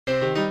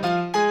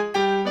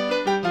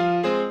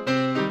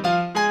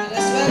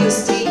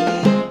agroforestry.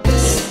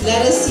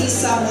 Let us see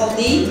some of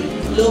the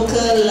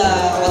local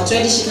or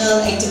traditional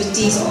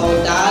activities or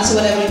dance,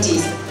 whatever it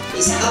is.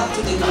 It's up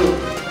to the group.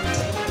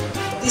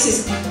 This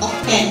is off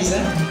hands.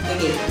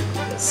 Okay.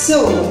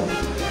 So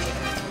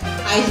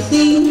I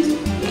think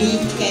we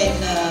can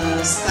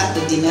start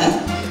the dinner.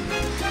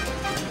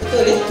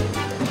 Betul, eh?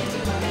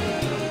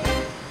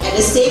 At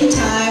the same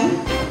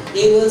time,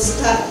 they will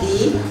start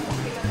the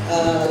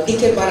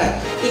Dikir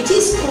Barat. It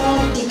is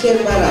called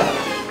Dikir Barat.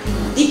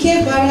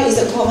 Dikir Barat is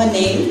a common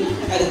name,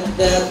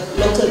 the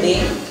local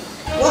name.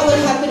 What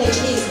will happen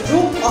actually is a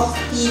group of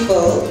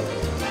people,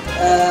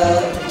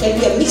 can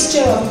be a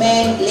mixture of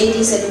men,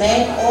 ladies and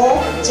men, or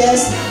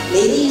just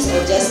ladies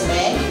or just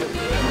men.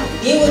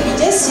 They will be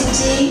just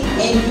sitting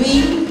and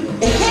doing,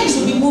 the hands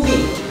will be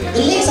moving.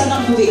 The legs are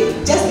not moving,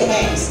 just the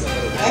hands,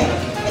 right?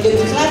 And they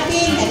will be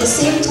clapping at the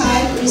same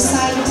time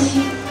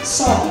reciting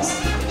songs.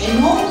 And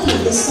normally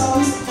the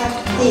songs have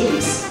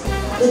themes.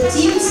 The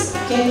themes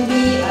can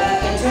be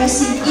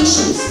addressing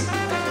issues.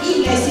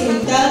 If let's say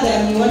we tell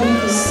them we want them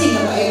to sing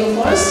about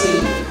agroforestry,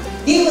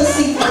 they will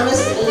sing for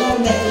us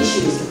along that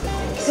issues.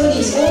 So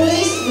it's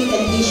always with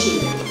an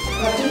issue.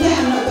 But tonight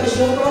I'm not quite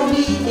sure,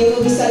 probably they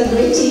will be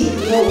celebrating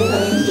your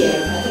coming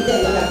here. I think that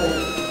will happen.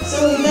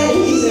 So with that,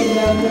 ladies and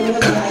gentlemen,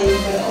 I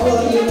invite all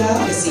of you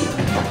now to sing.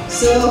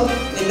 So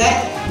with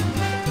that,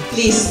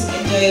 please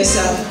enjoy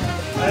yourself.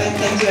 Alright,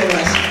 thank you very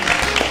much.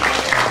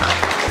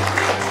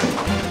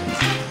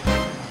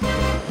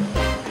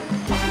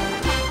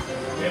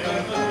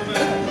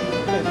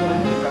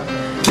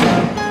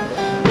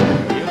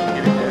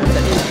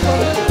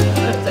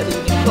 Tak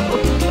tengok.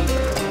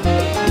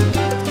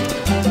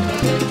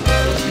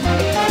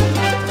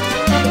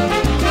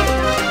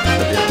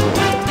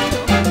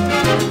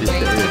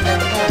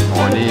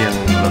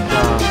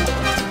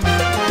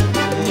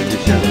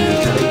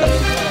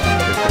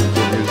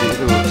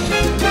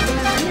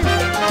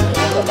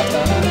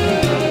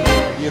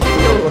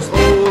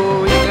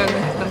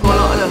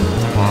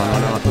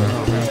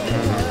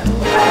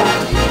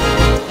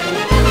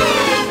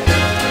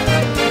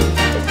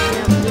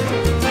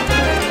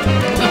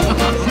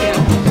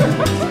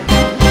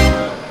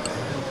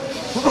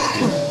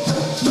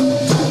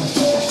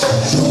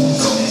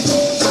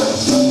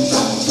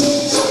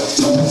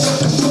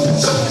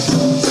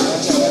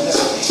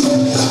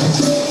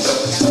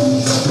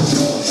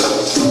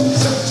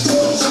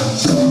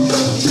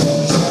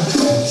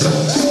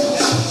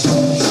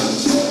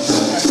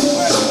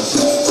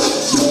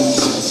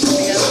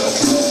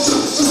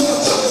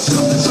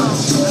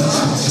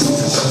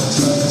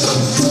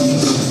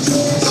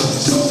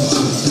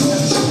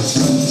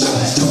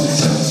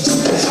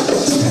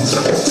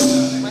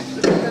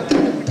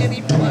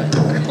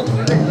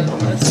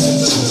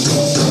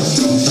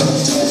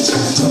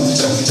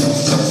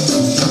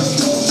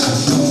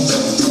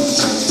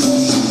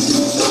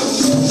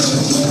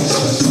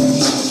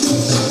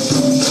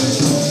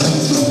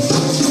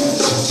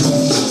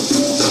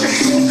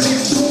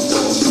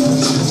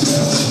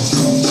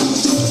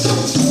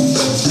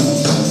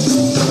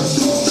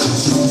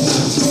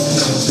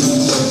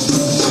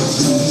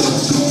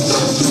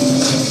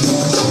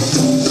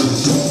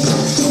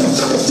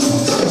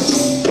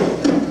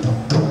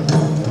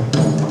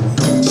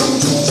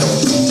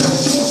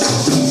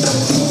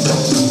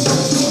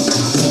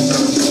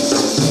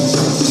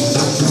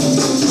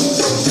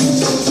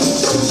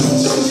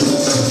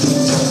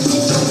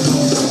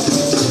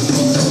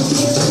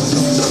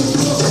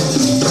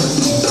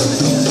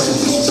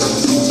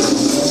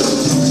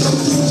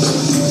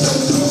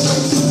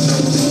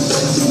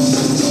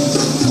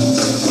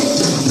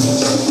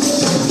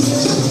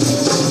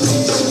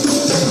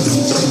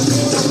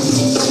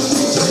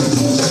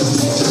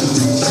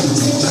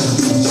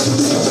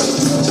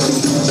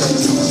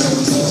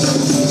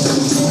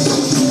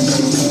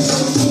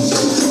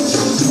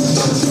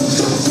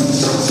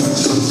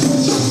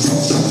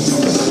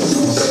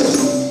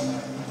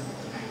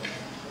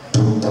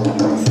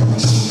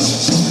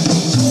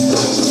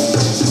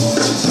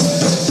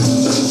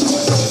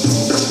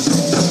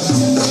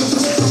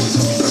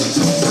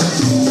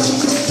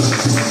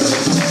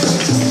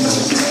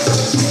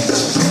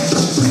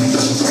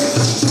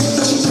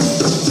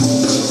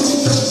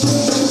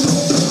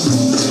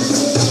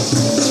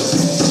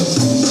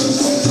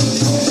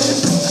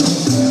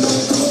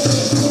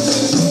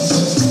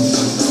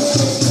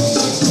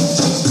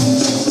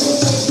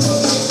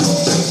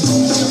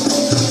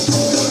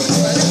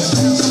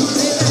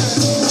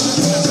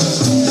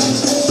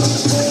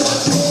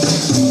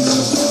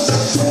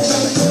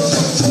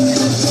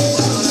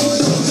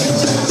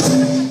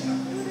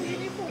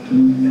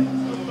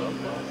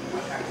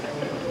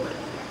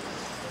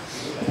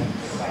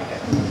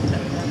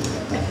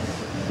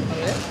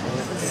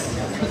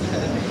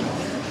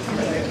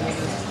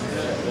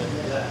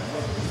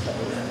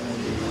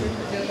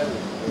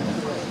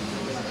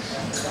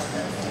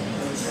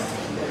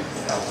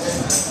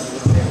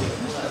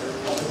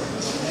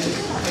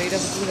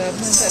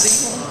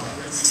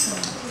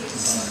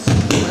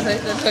 Mak saya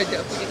dah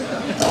ajak pergi dah.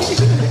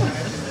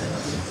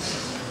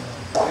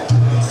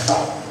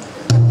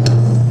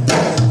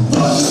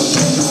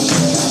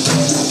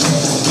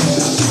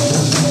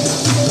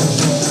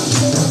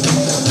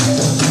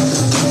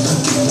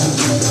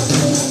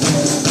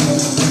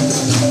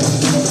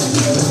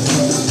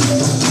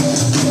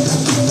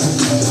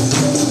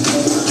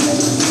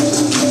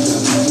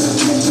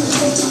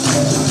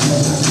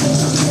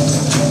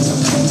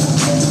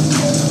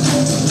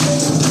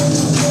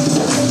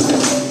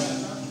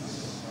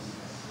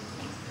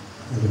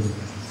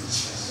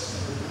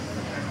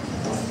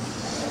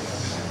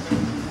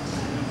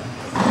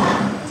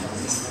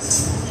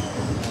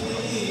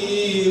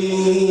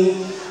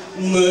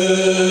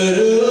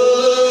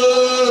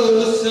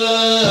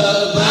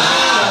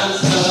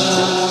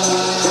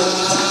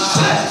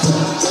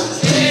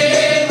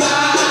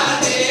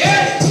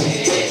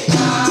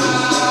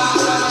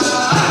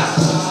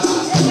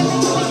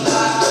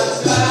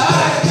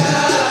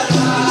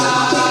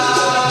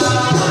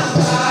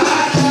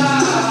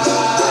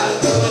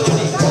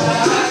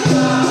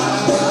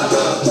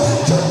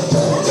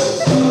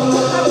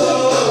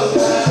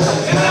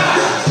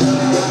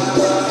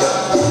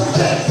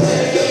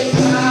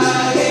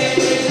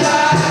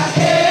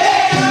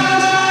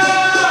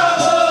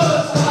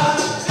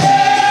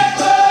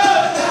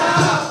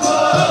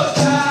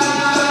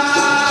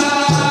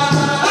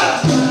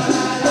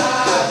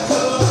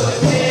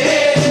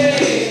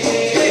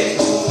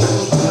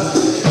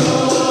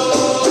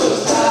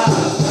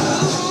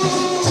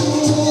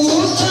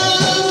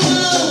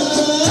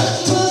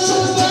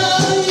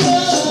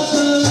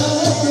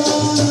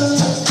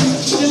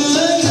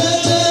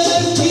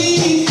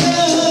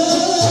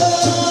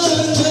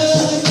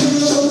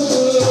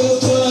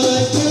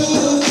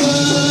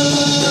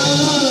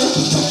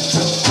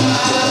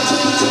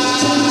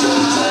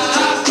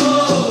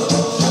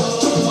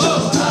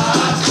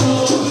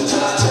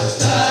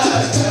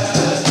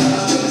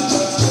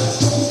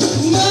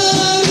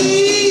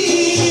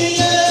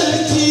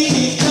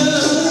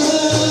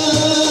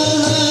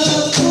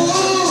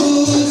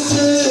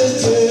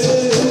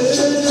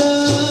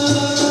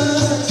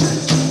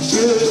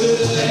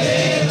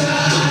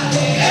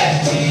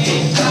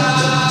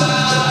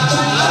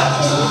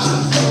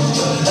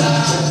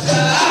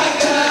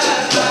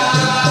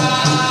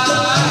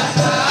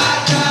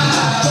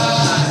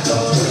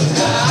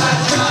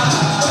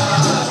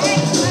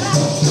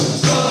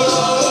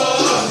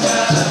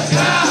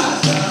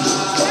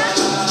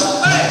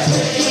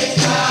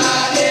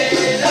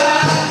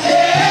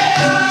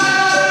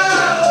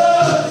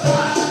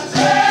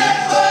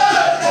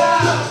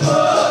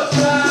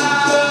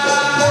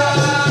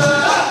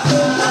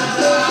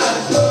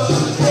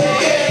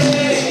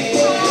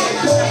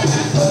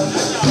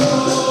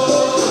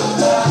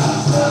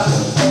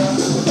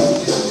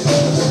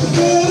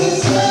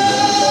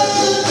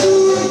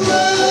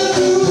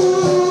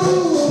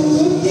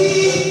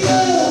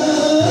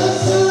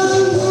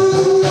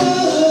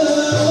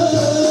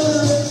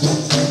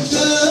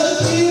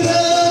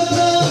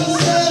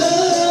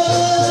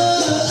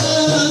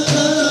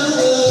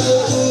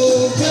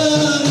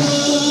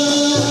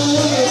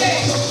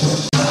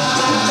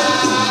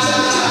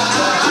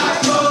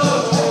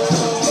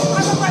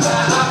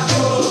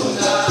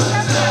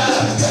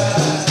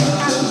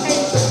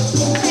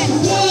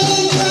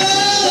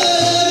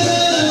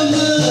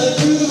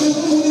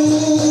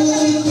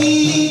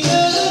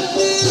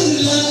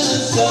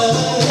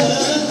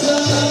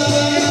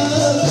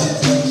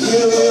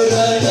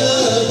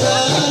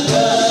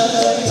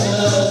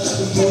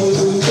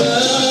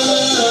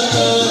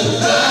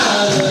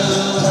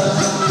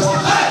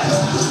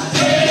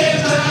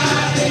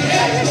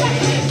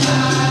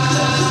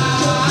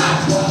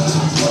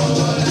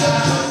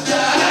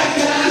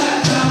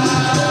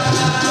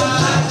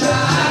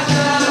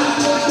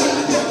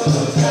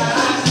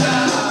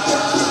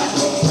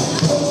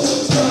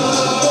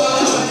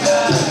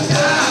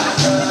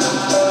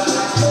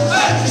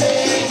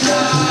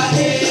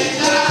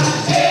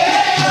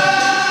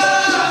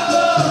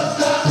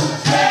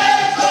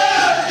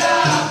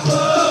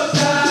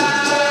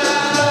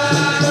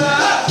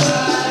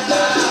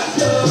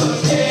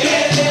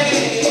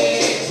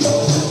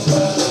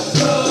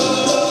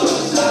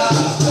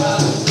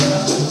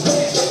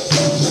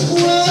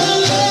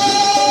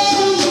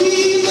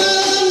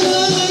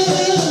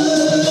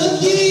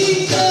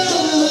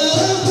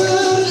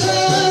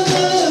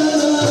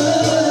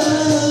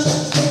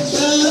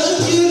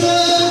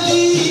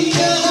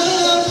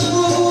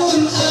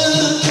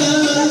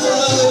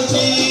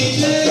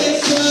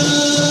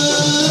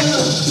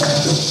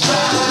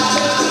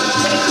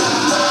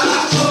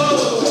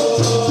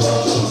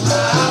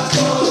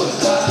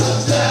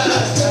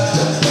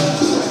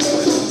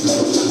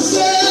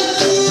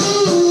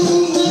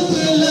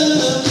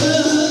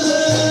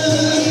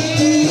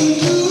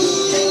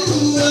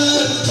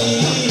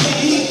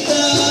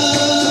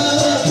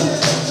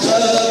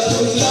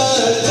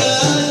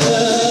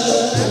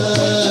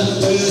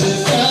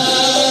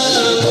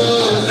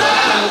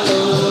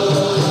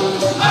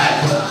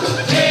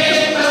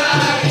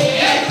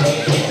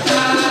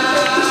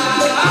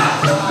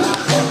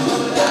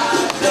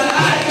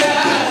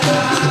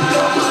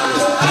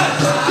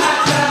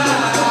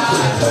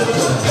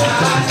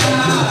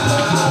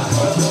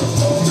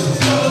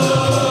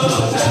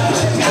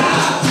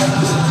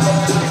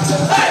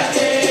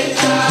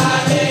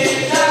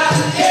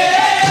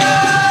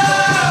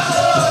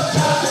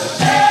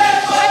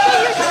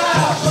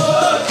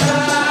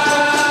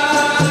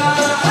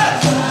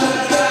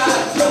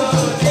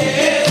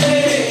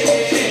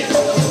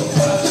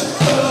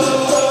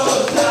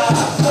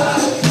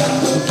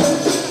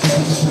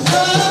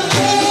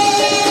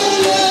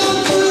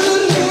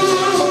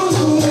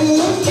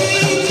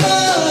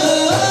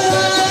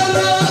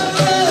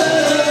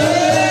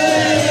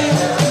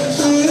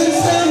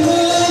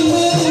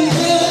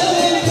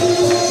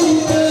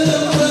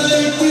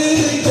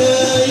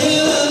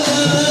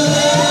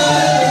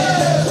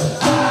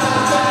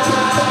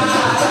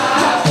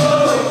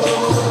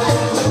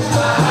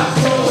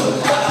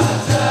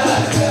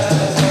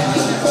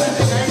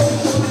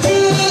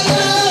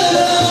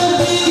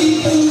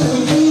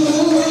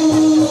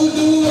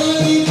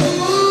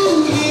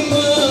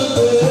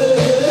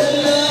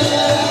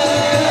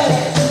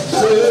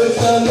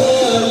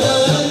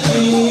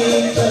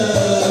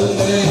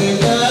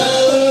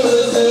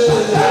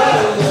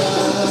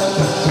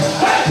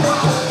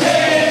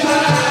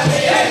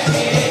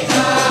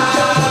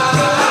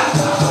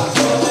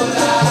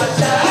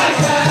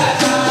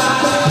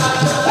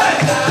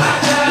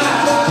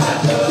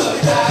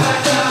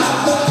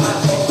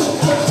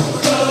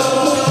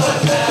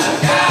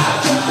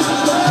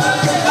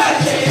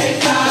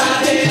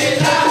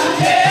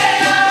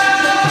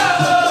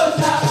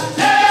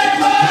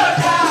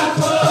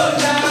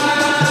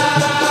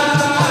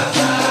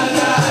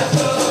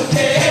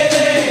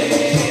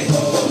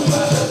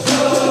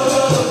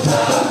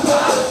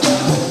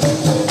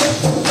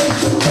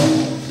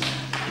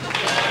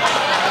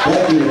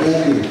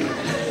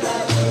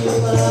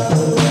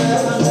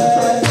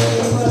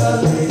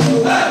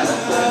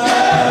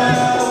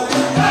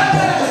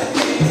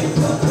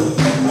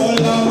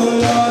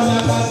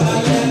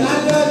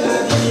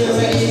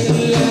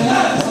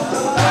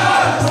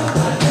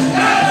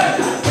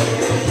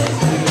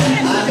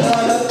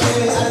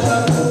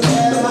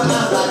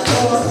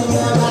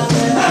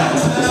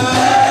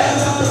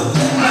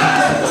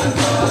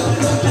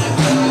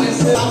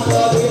 Thank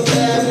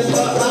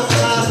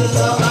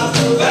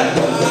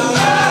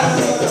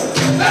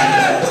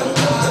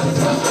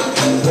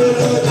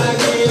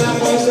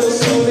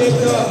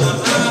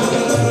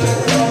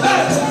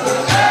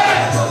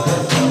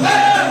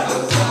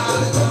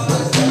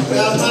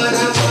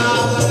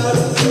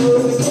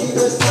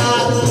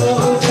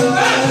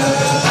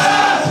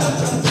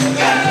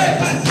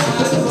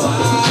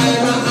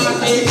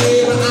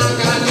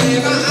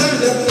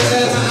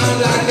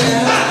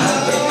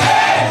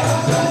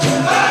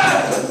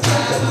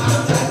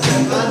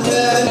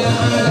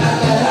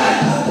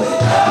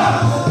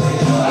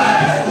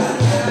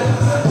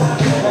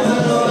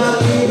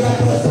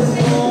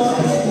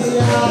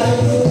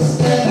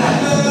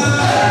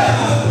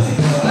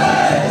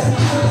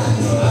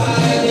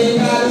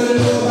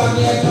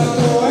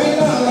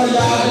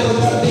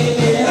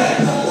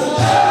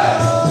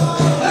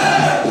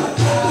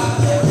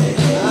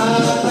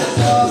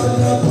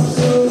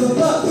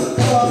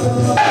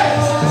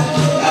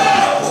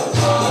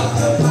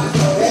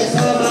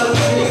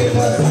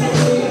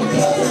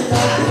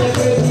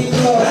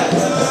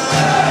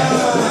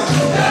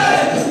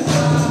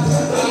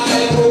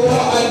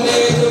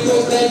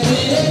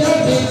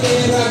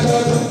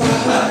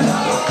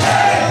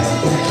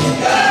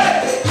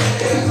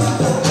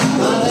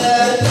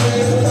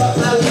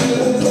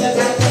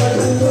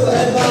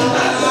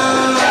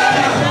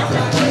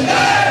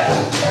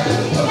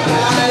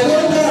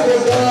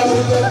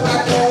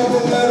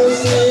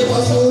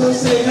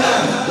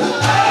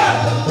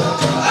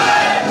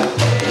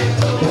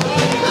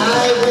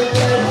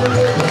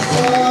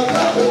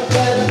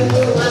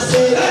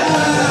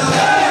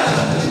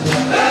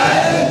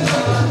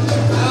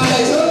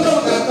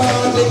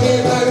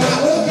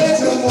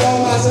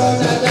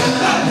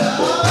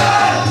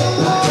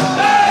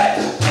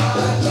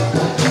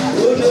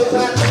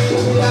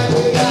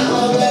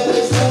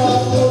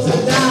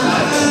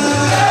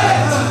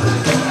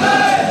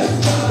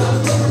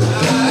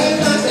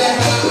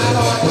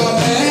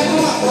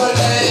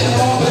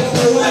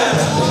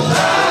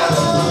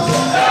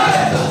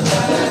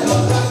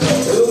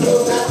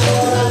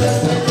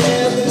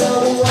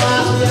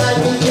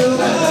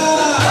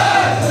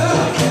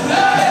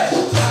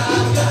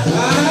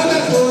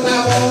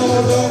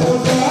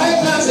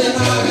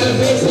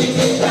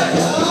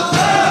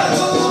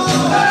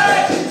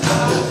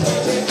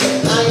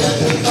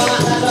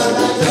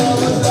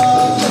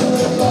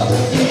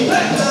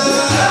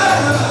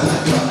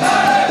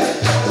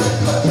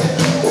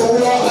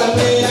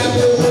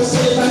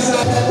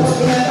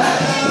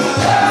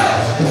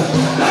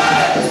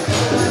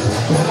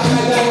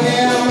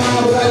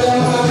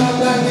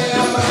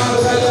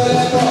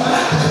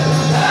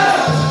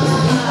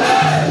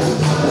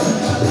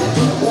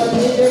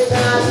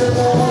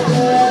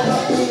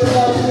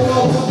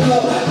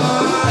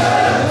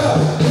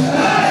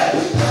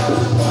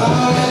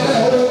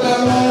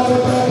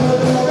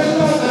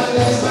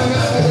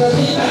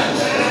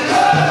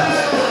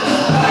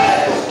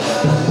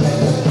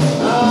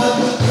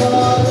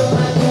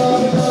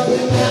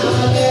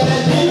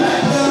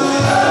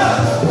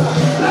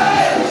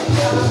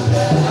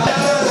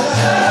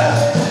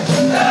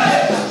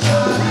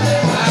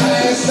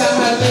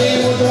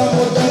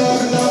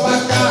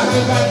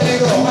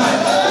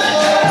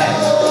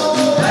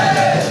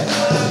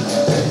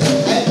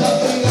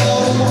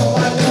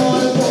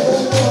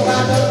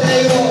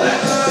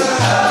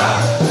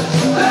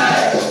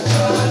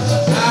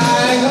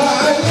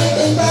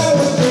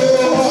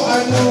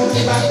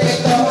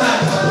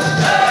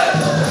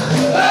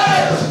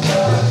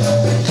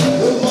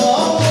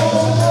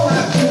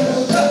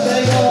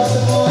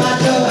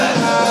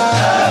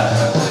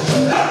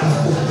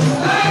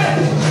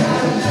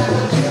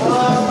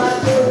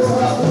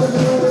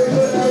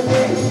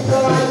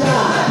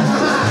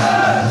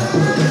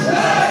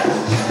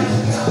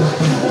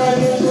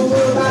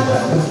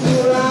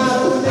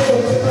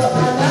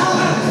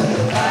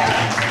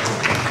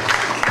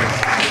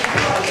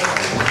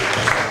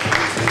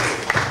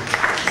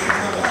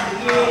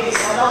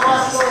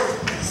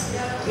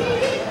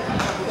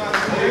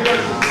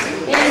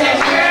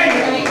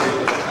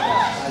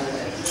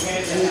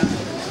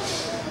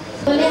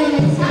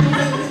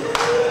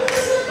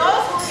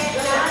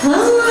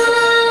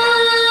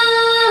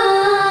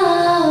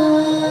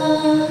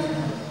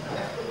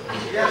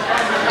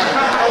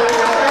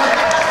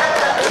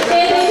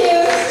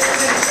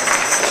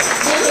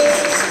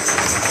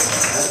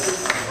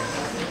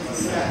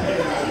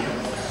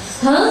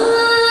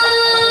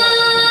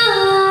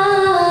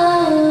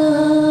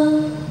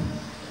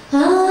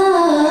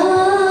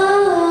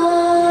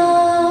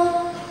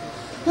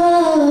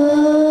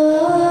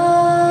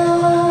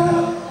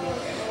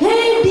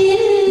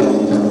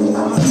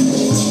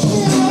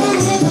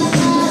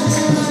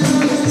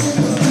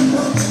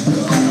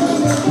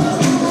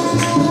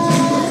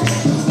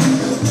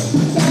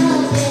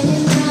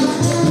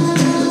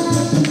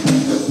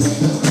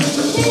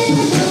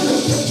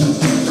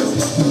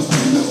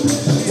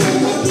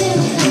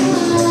you.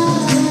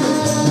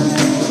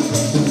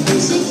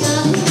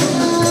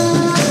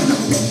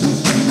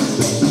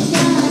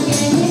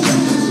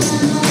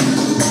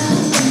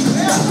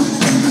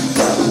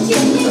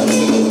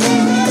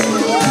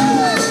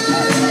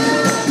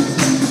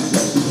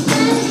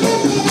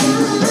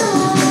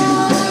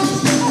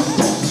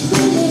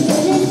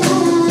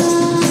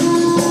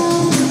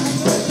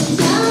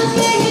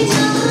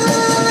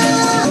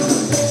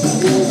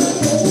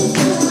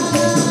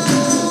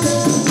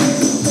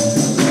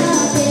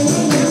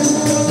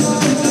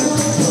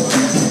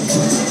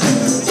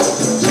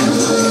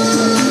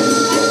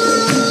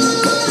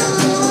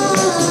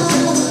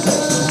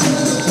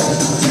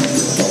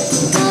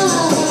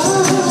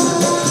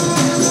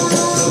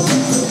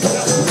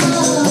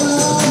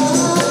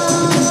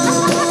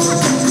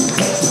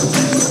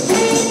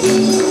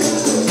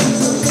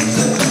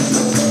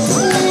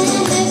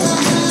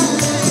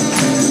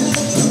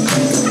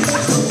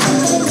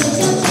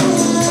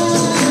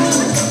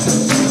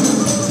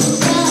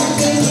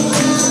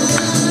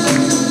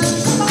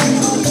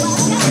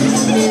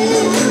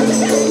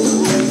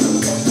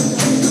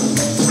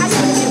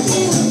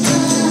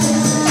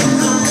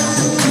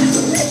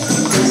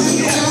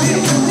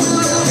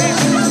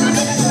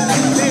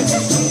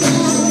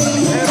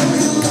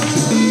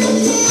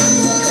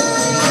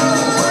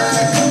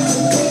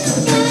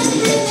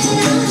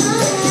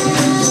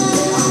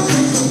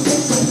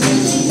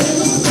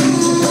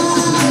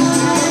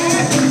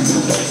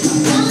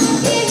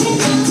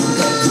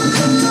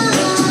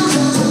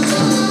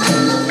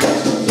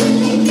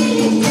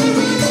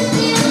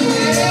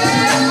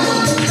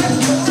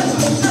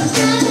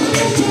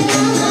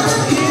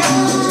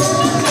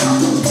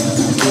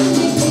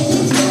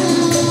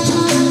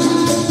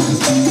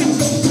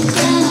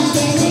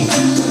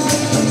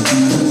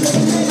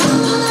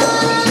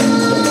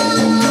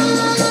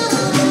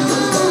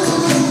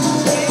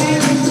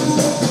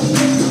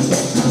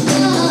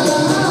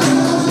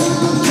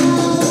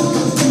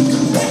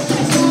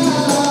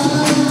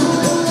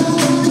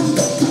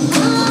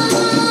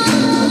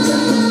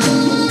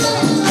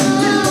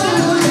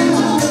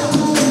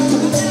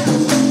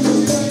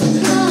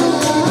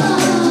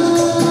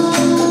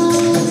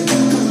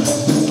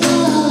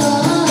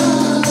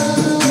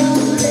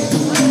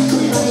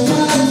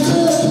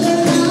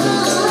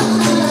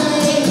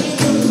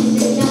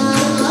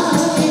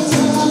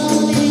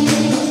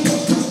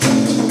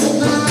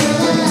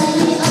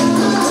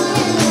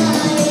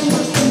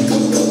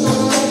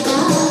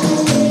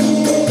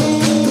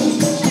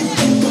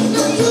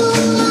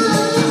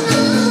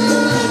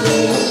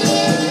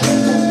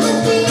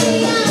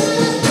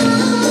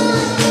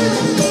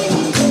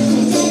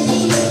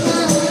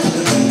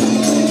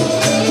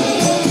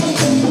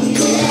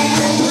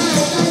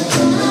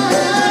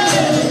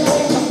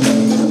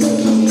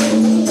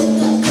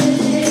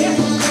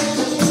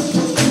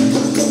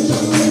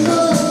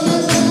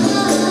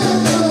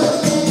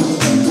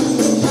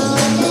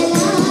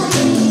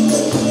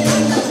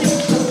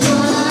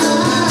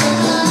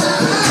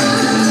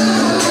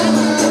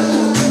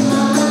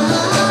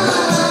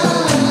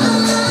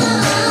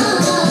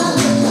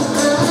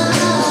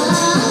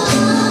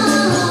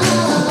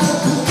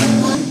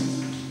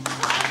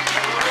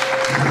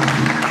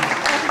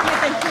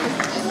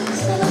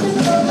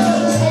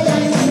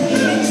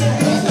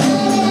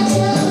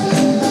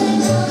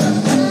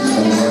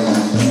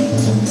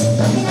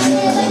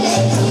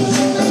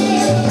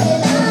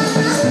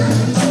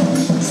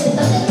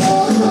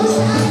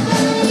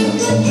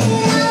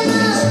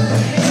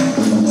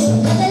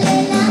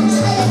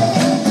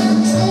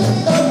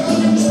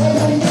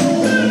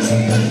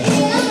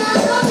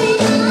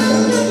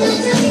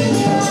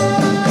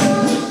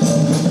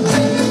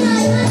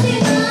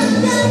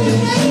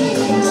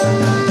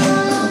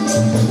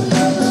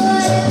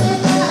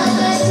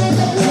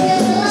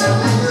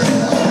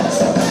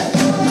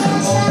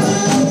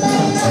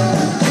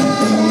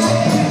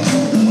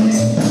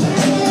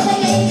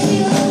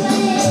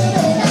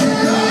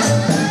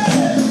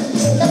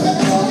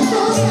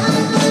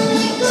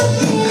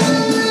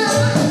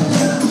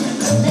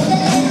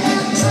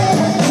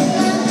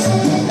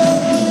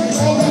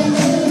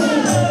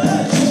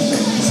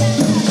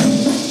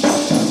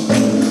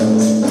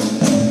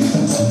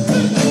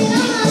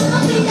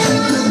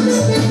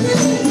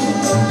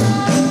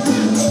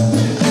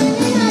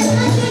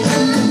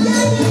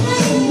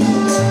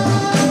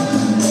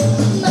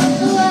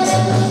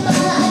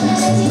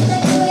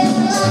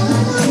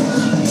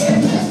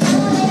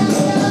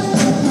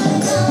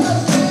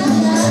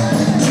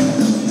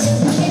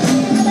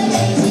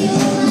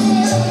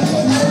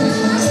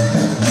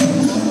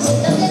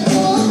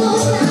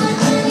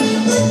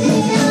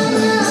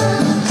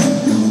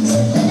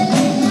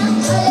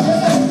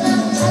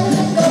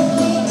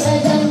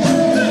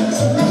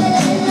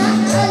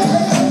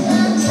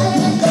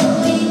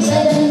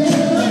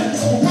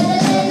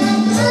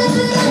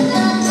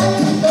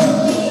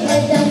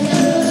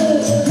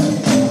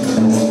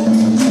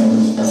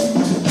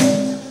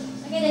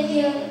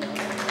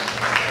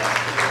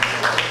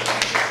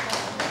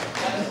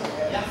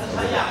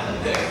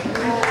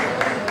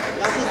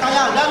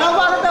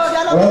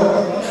 Halo.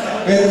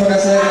 Oke, terima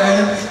kasih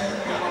ya.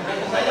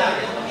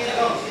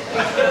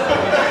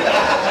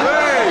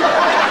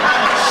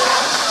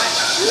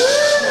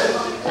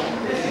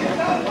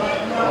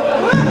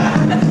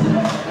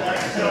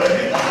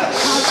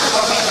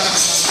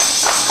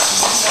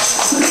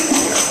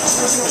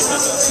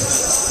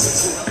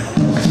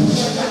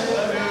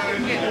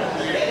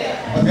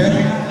 Oke.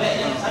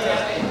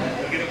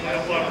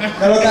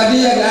 Kalau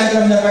tadi ada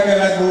Anjam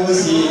menyampaikan lagu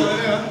si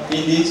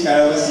Indie,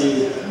 sekarang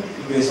si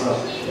Inggris.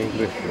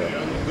 Inggris.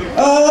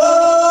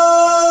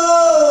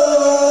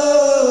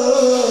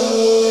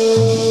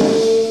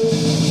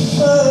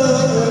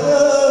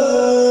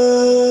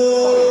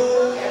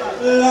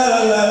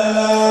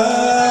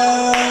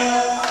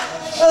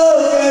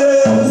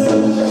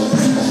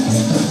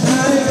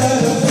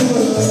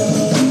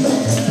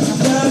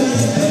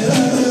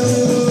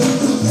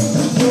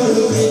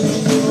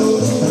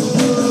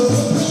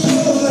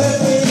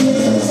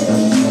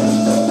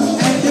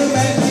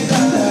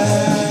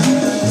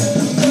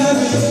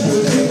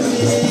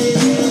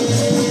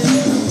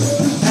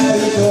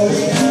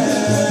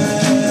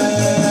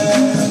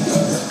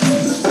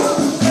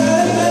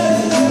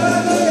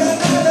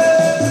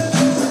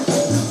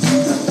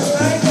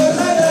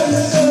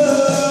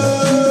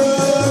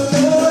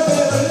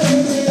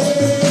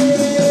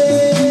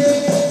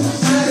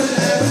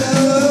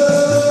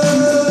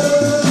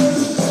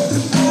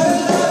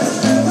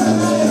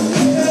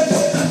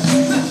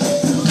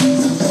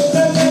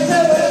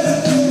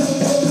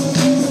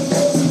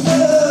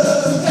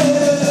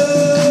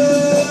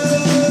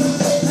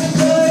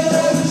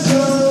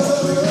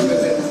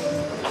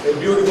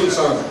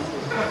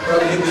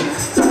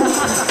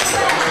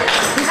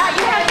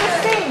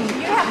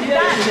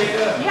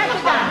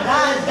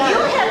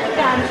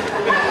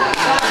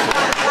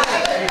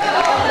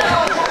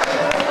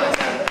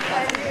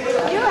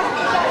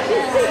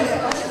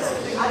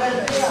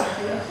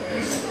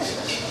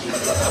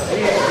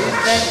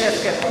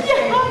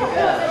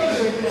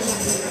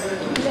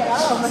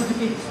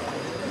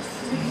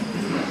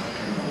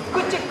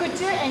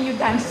 Kucuk-kucuk and you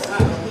dance.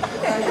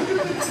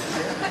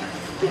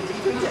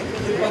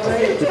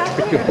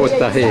 Kucuk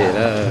mustahil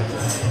lah.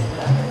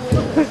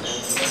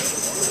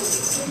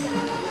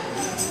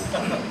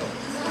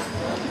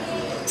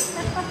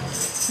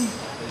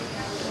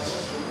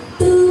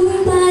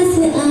 Tumpah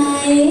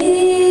seair,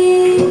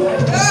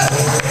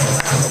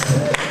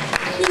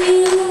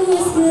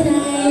 tius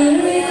berair,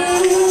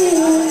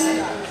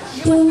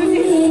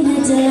 tungguin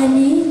aja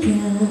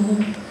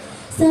nikah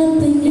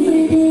sampai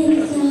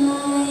ngedekai.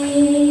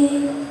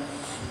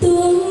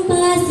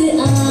 Tumpah seair,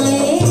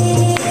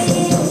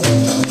 tius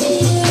berair.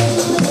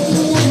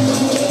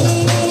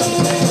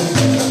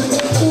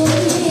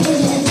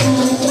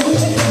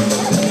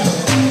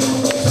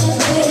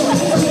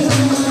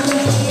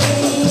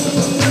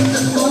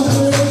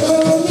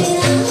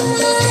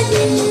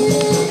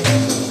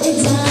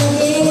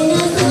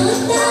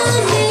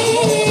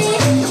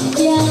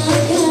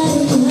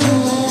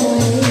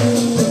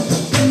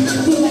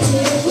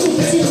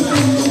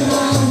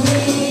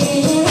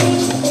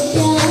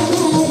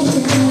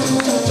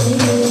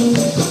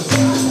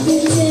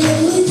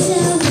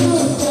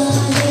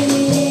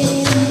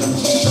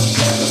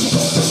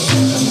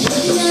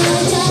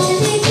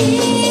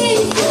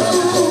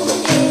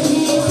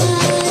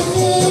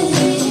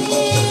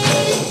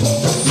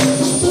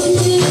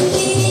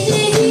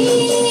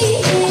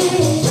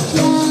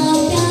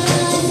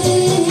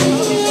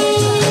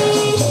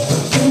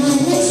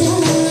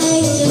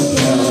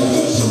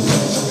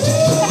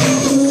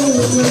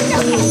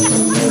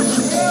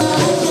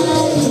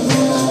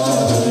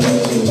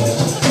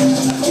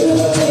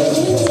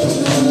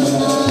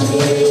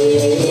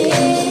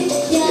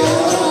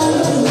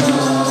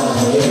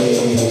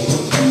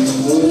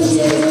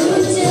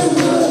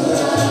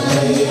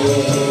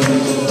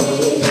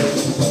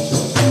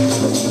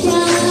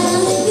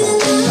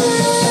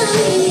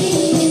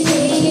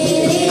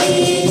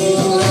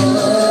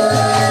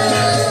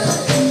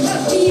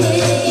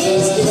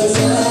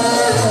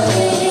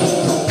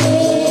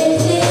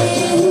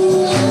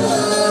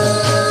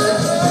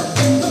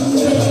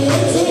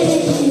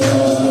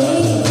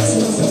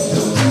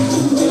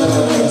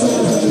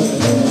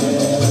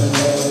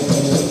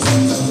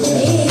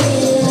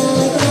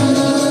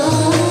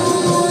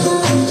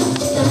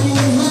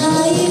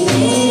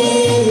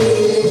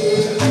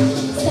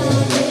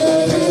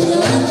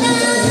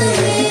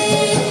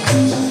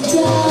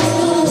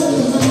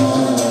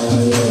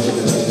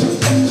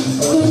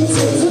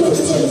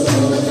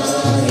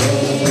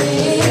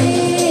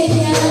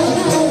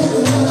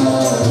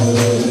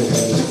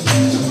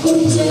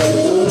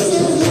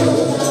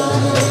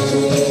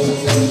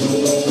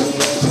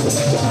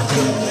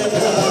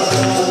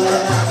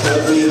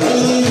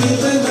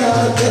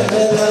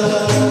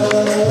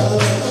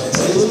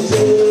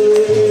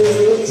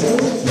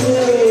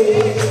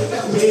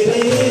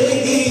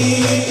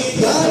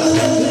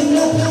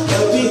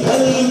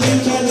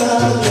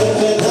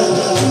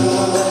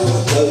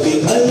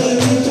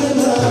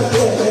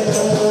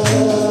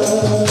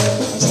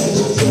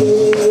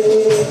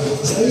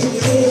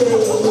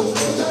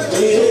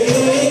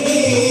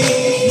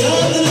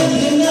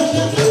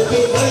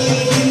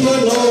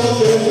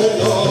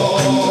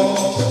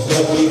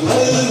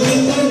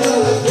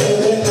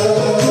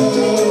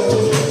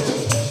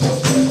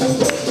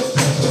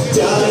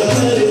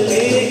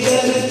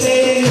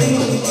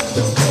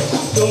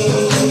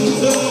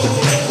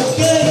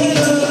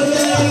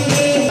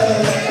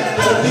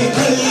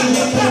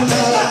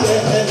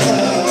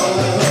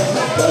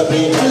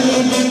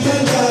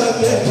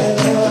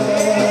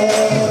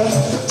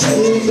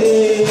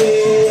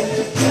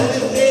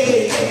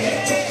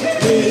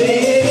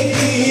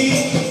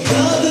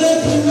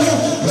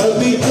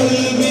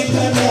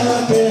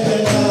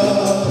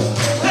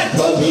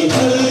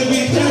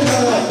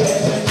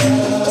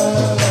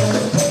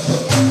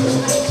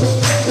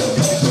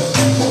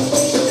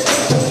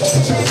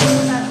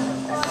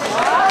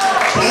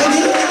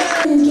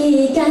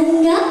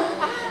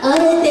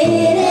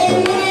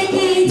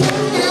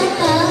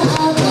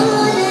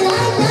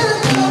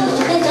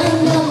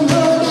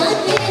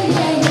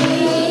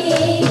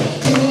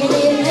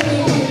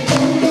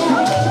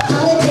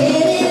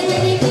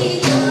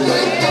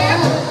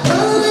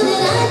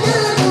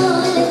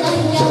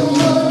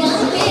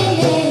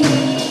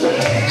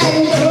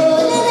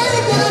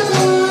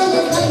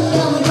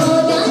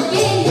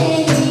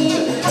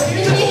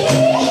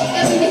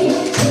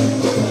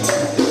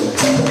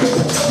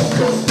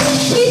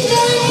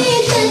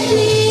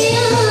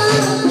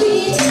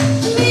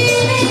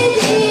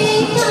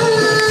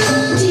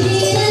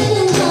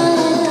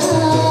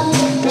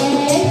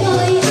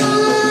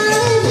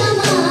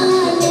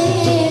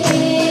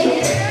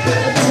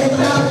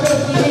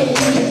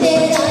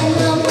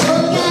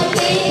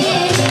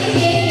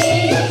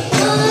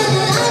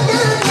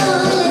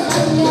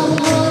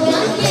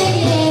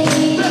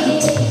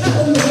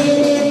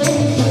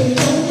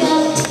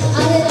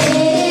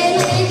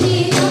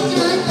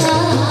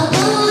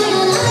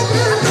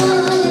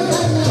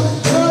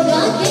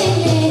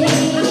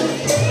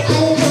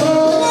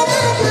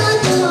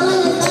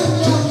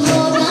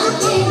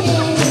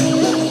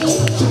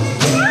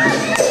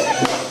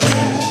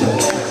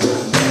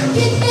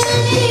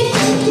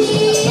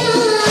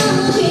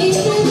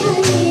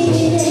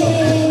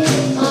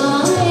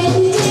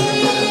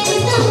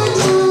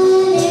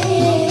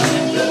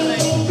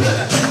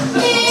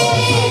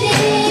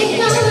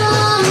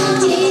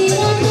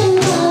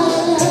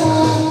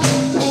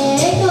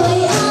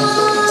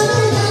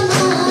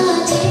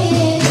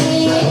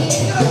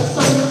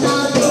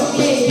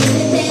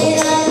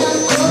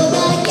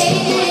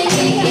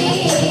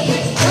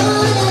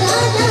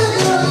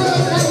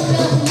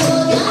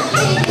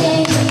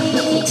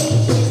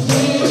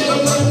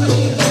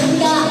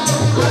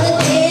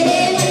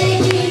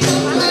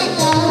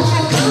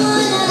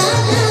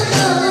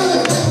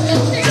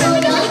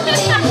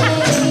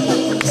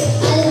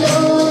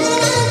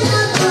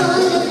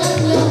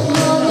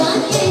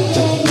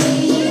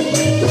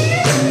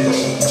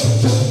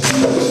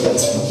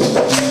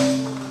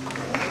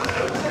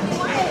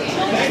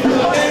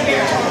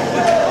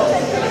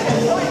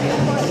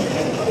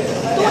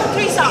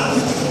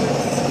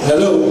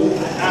 Hello.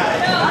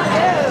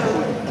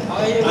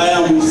 I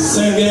am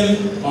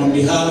singing on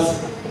behalf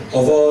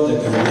of all the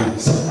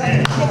Ghanaians.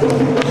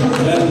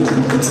 And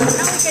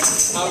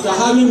after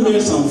having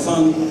made some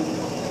fun,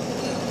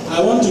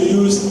 I want to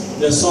use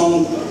the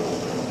song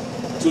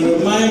to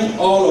remind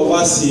all of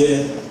us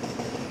here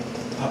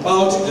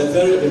about a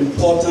very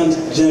important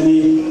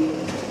journey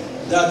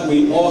that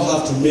we all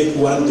have to make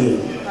one day.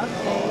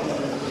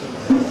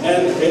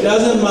 And it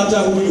doesn't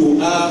matter who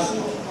you are,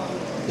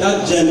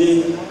 that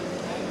journey,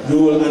 you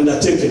will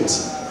undertake it.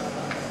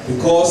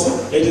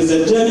 Because it is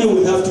a journey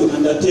we have to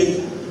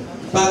undertake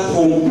back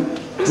home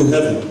to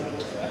heaven.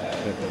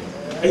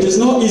 It is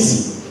not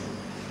easy,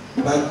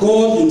 but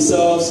God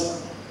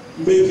Himself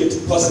make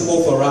it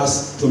possible for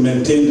us to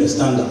maintain the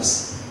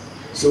standards.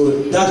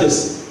 So that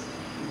is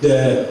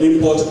the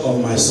import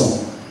of my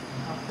song.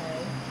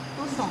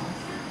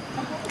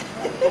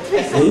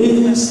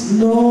 It's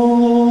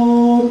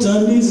not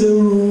an easy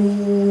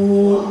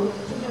road.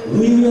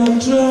 We are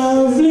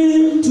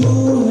traveling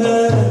to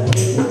heaven.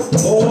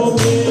 Oh,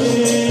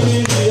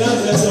 baby, the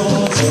other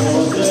dawn's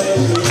on the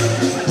way.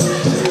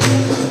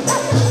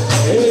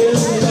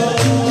 It's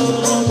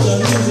not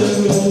an easy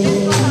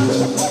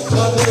road,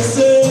 but the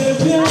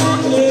Savior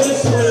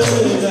is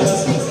with us.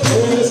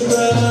 His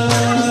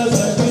presence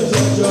gives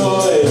us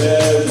joy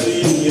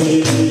every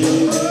day.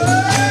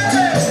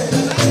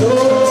 No,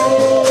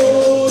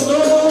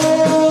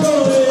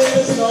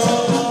 it's not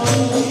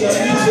an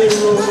easy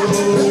road.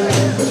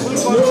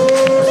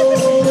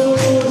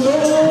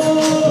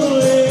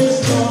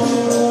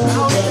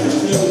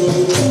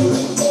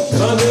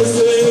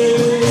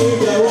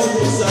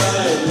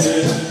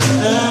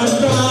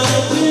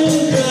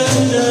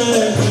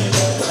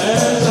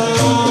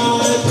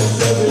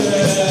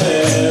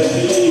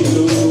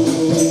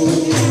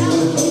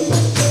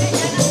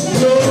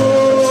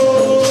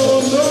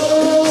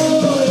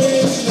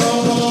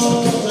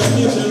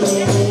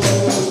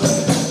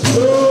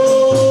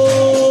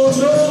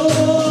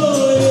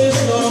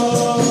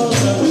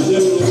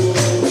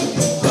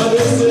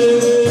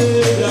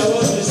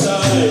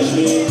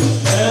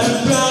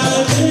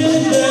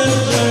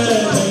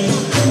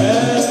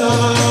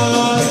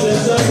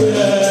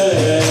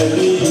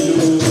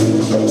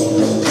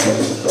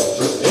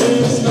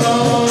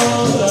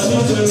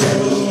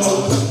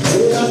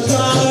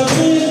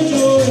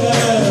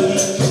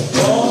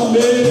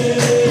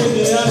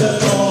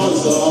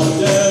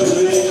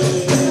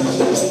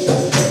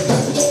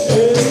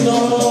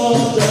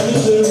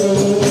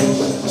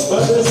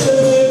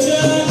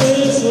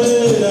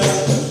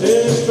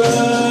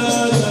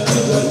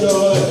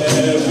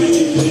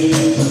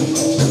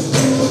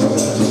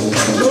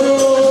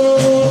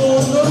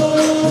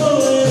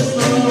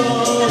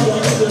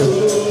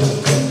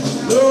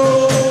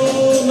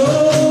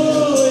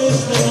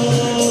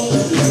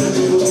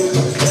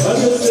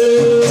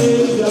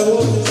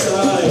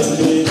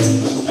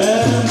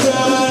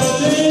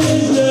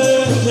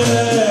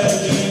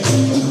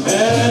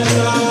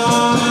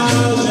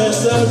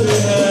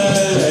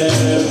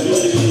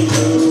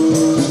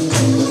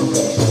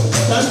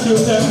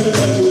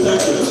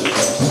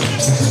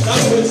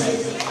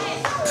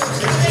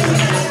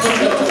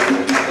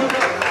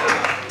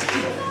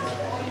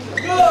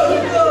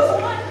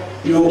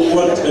 You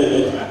want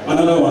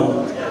another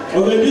one?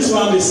 Okay, this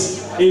one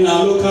is in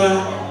our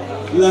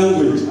local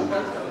language.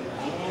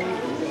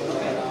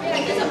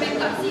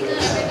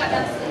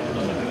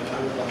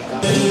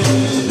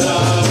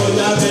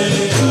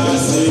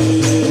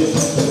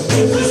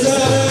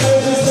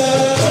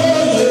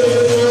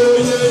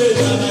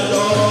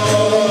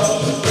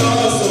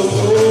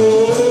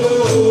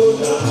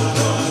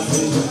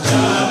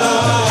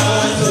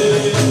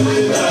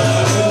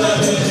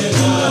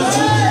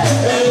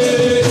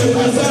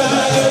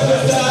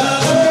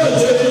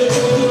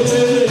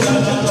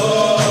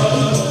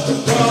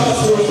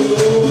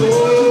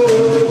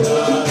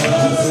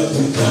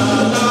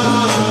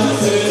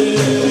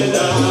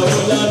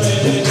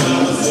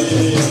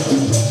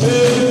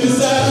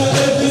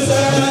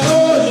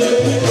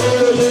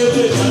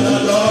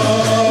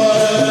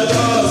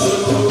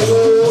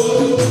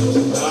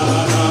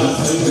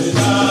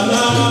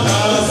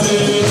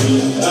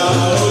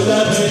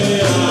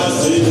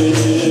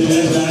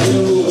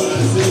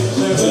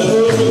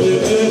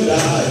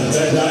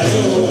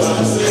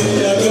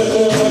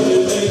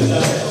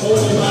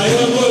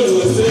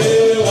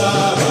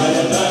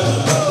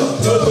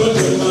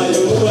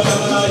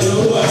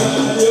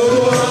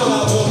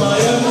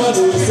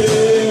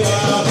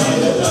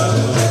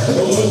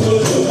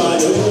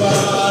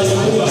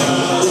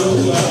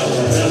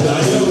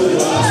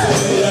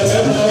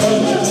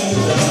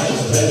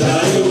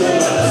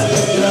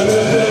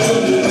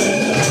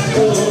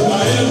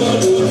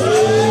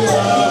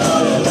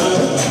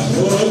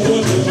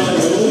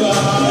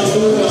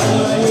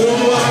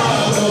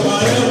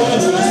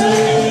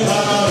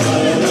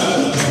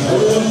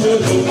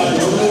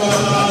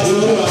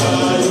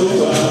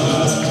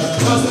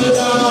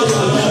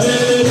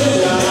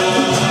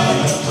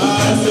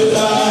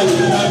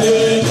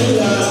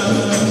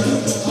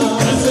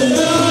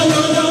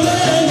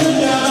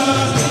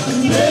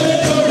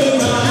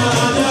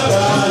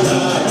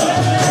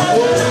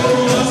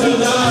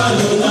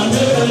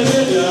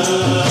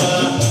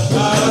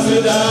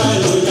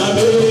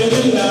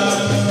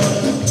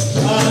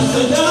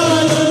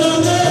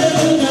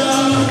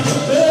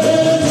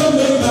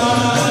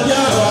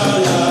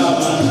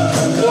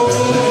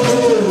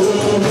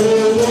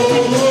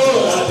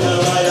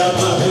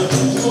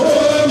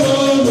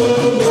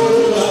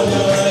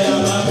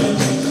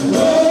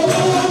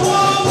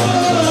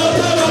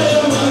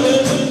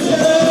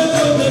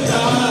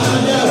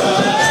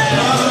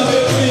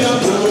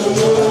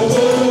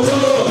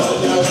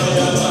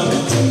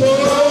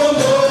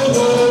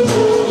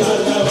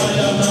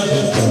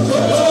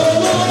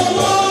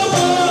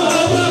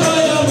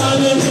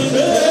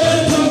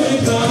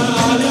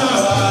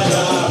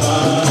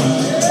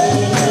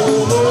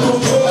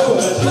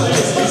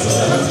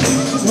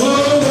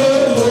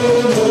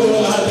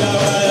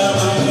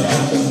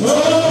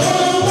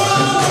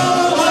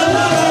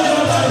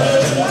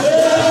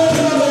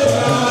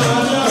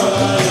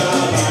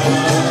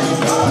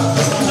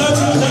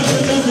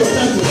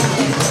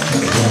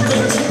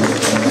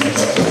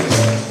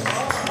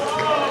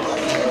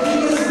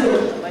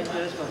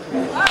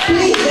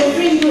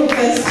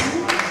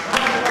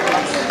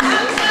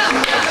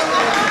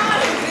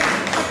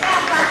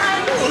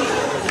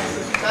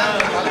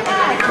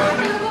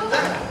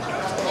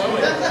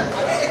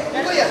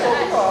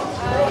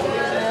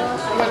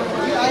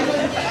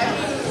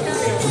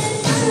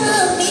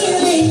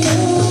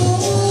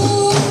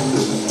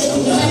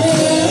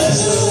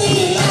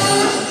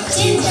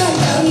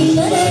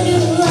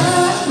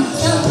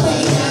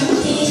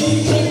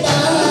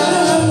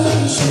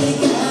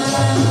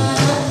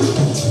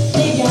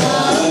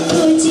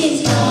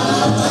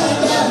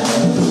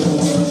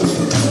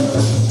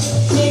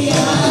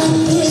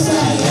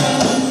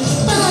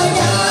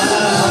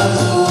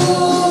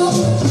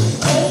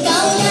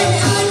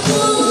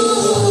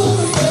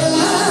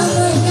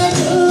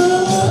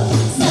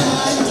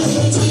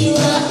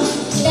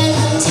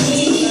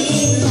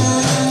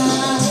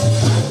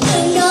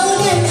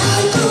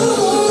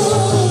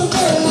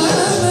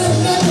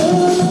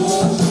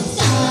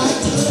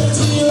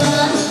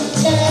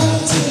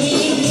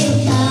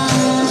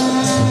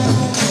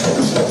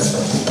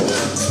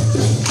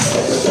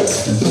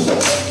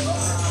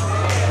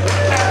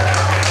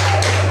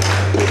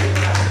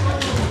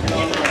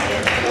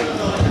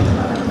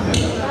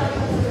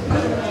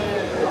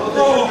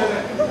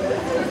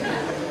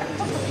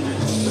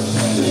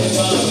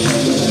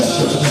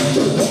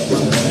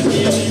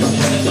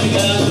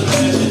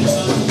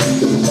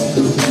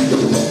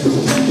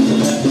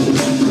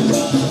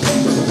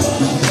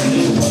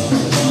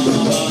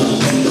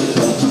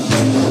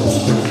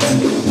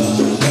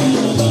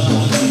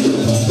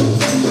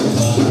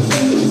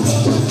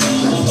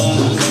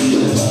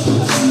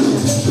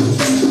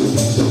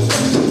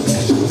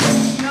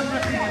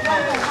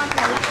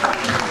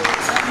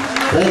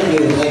 Thank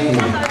you, thank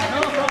you.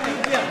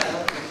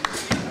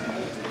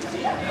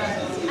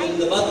 In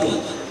the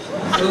bathroom.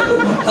 So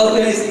how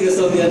can I sing a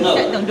song here now?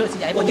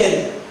 Okay.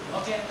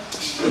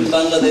 In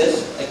Bangladesh,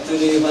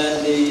 actually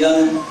when the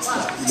young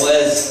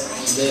boys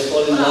they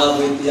fall in love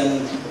with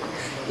young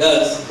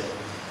girls,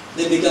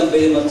 they become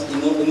very much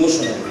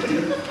emotional.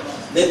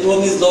 They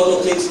promise lot of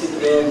things,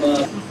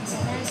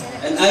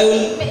 and I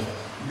will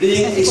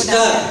bring a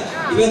star,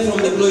 even from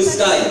the blue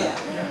sky,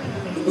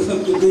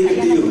 to bring it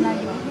to you.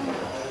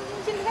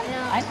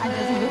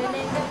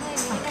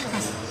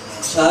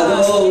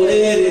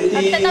 Sagorer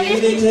তীর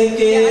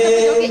থেকে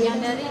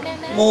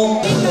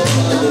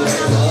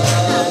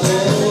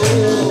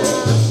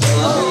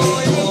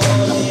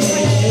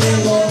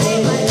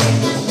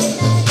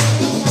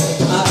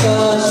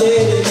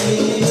আকাশের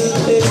নীল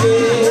থেকে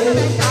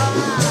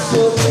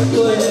সত্য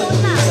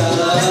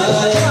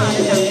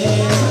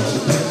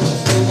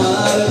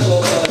তোমার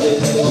কপালে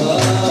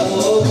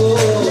ভাবো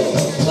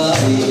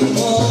ভাবি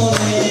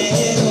মনে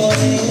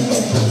মনে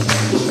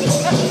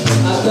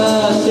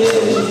আকাশের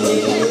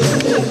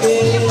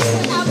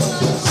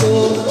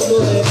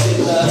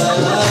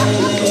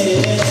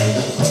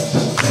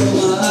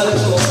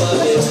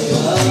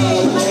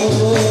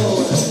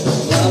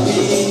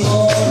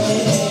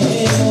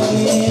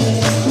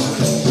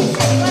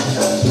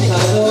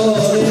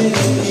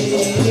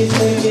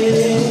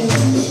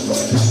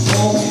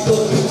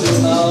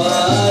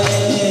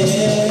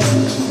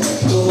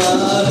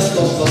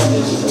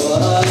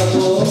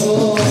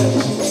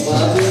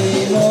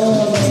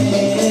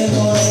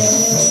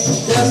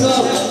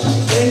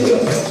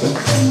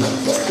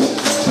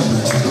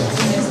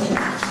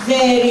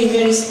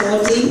very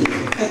sporting.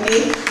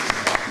 Okay,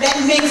 that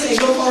makes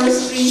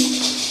agroforestry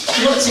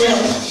works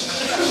well.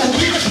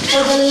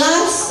 For the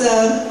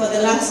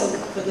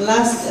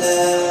last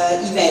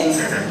event,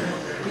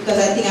 because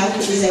I think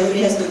after this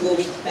everybody has to go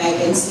back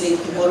and sleep.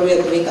 Tomorrow we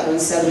have to wake up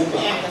at 7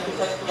 o'clock.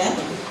 Yeah?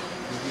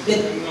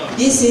 But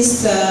this is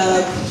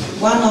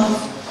one of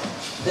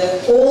the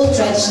old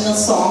traditional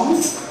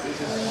songs.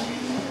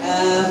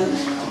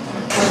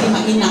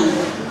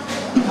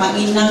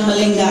 Mainang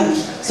Melenggang.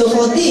 So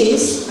for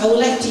this, I would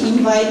like to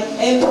invite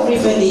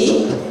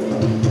everybody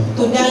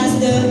to dance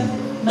the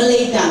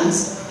Malay dance,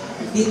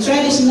 the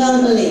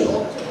traditional Malay.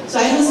 So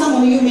I know some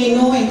of you may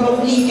know, and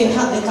probably you can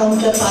help the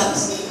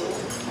counterparts,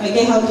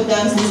 okay, how to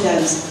dance this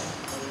dance.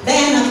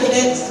 Then after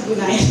that, good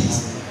night.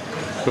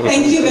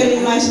 Thank you very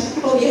much.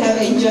 Hope you have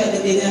enjoyed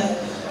the dinner.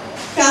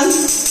 Come.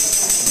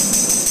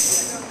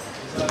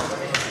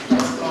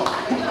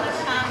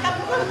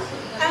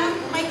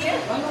 My dear,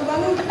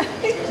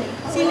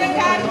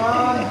 silakan.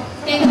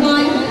 Okay, come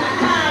on.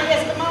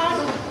 Yes, come on.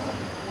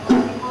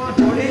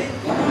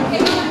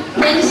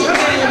 Then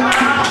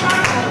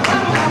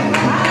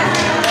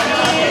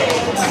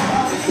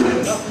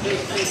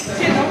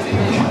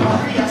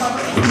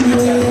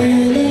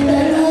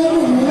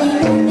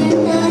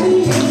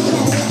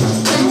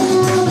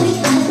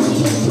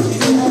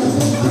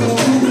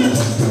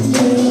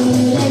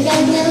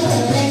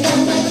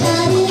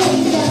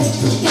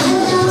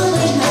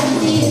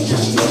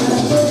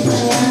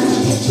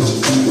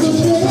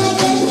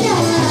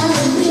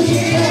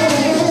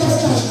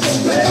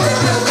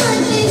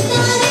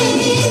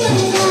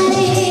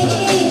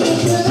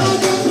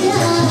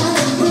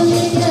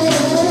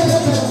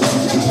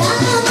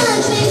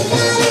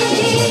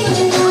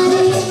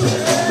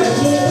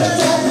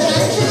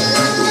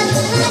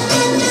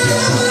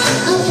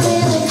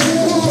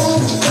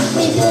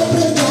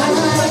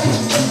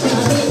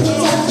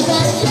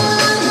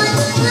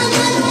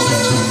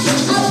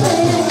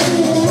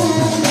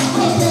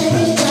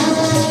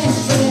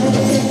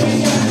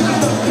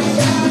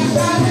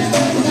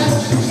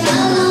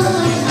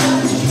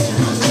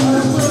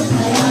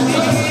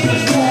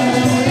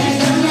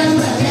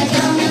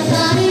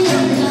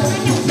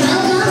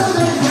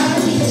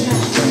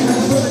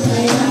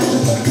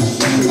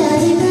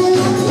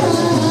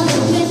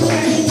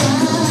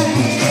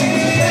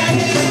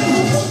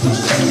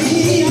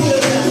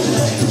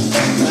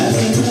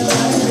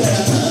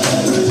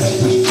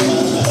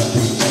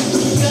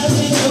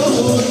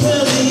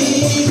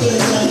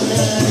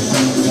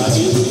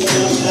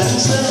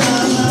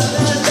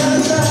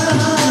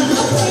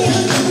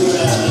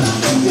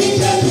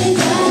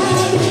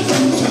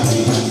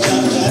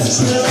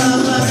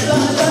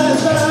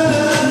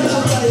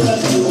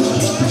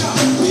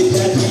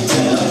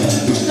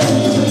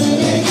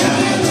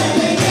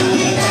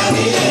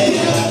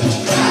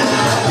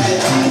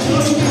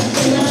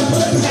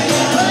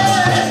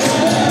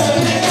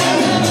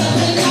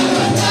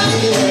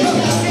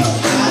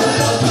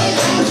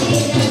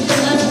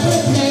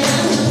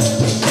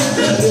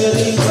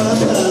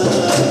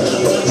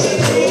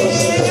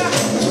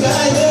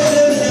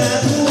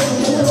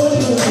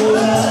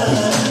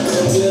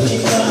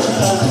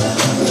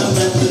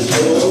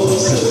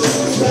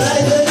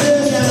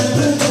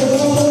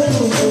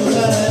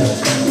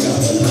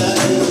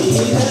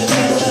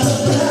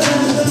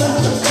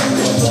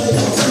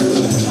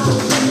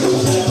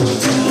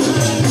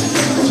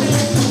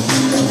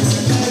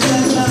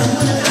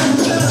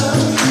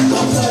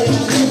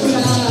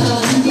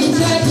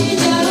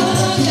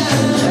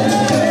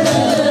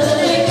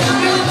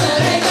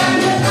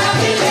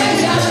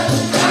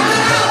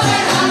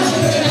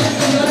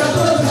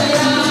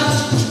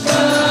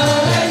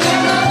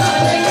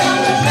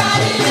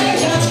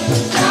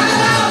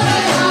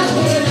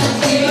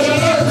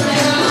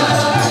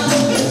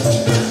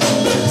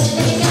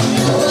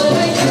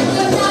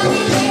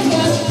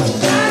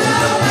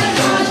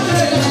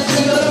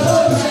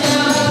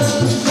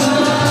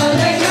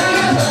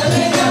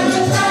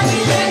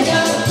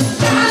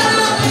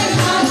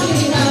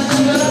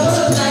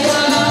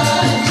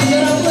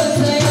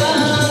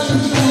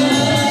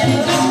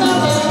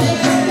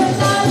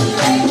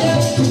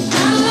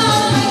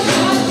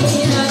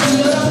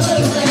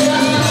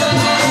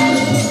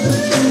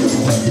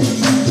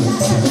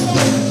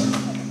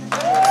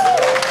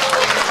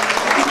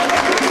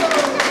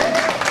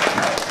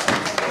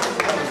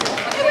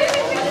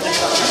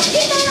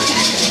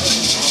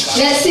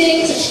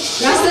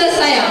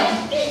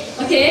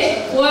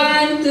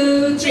 1,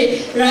 2,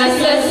 3.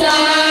 Rasa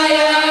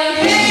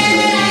sayang, hey,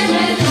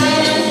 rasa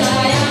sayang,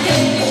 sayang,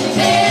 hey,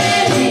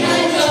 hey,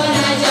 lihat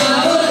zona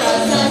jauh.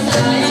 Rasa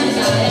sayang,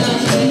 sayang,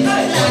 hey,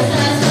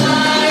 rasa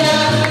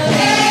sayang,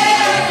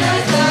 hey, rasa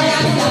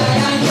sayang,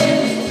 sayang,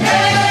 hey,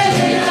 hey,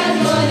 lihat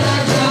zona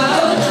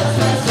jauh.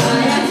 Rasa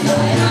sayang,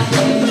 sayang,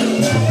 hey.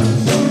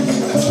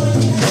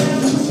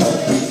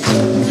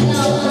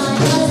 Kalau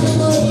ada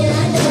semuanya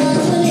ada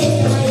boleh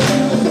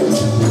sayang.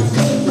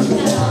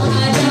 Kalau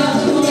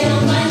ada umur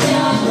yang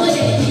panjang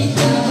boleh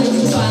kita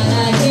berjumpa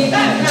lagi.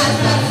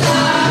 Rasa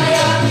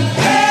sayang,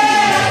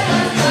 rasa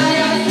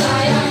sayang,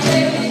 sayang,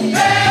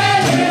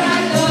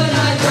 lihat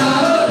zona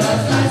jauh.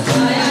 Rasa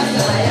sayang,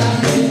 sayang,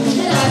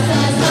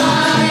 rasa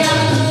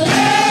sayang,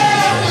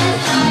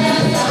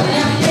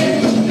 sayang,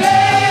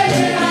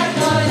 lihat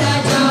zona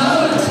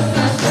jauh.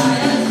 Rasa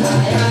sayang,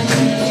 sayang.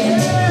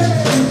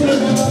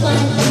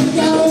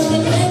 Jauh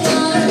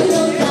mendengar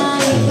burung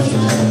baik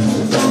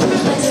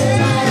tanpa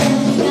sepadan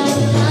tinggal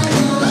di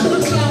tanah.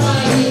 Siapa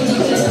ini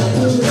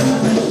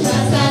keraguan?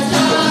 Rasa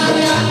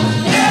sayang,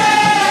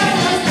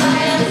 rasa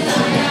sayang,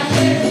 sayang,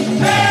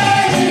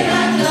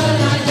 lihat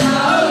zona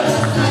jauh.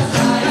 Rasa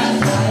sayang,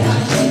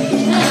 sayang,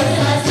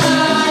 rasa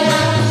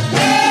sayang,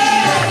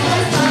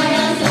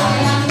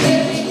 sayang,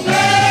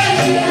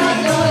 lihat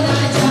zona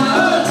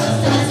jauh.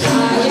 Rasa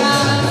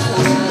sayang,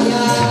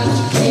 sayang.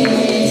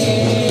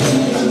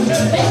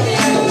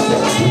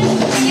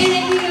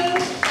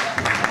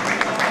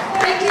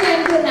 Thank you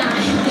and good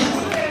night.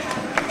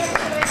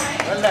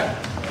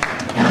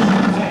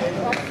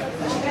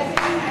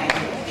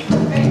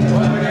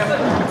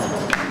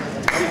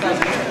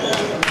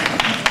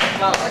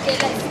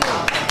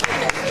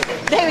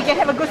 Then we can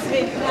have a good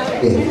sleep.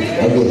 Okey.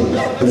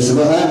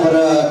 Persembahan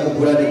para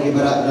kumpulan di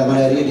Kibarak dan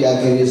malam ini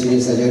diakhiri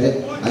sini saja.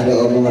 Ada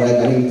omongan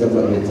lagi kita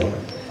buat begitu.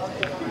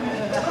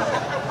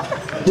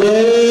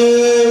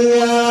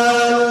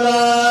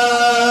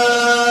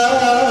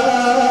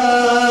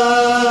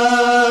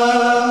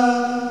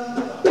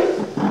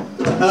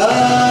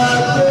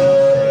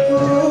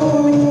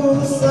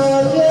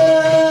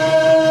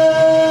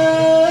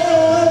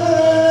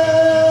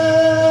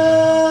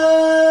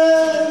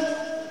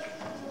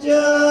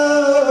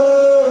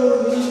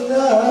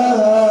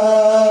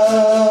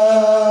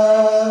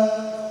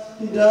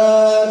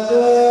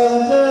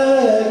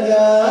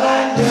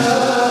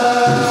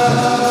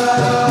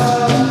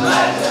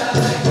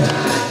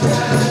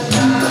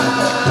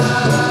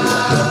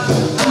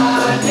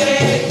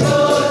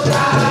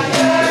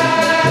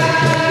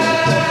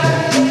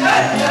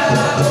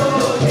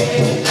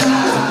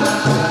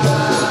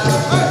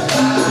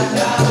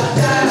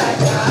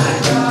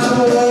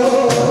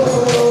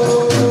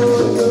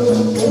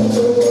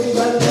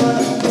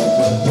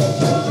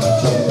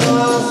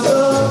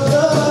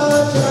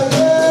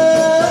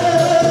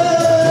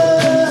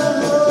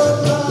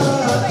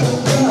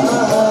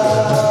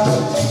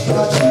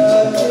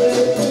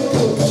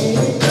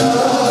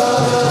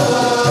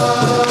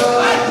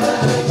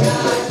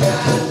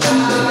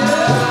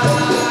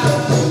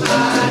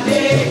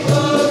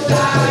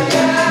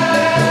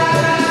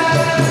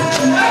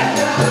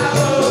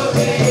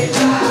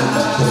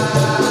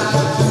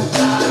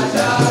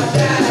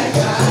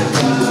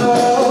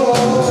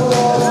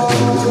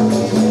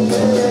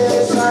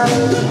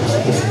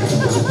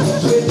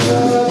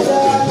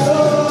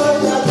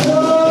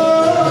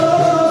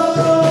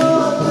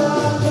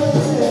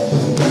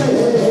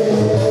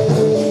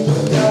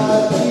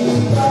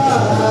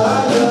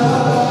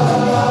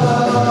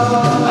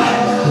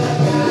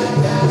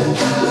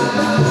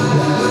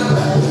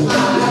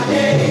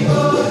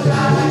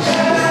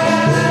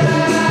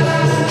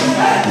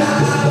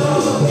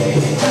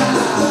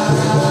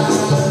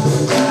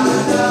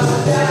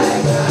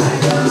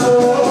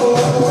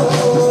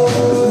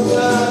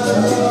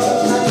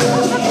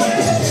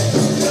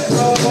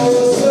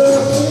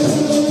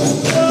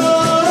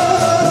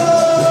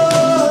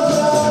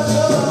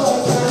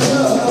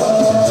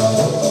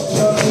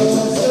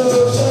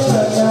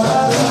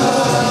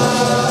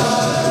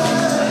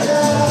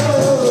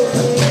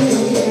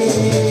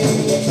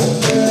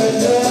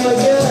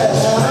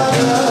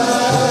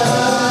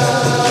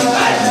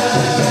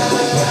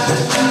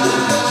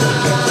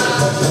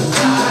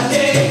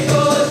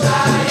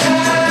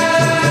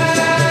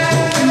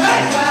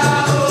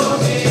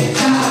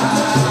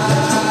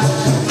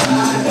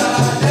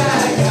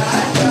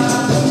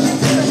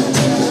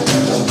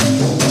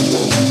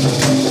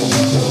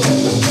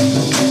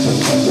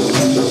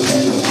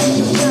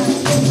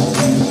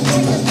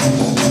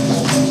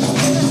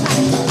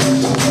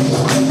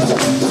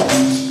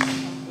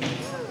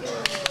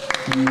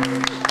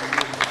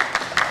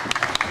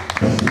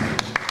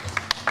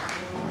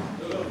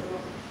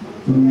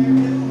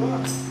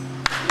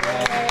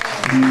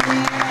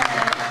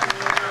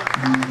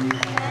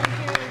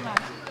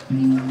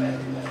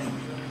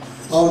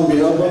 On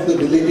behalf of the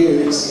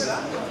delegates,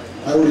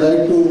 I would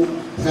like to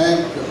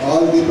thank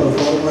all the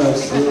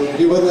performers who have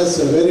given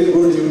us a very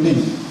good evening.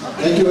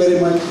 Thank you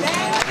very much.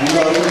 And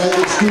the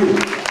organizers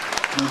too.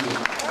 Thank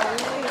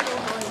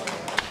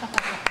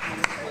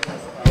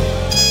you.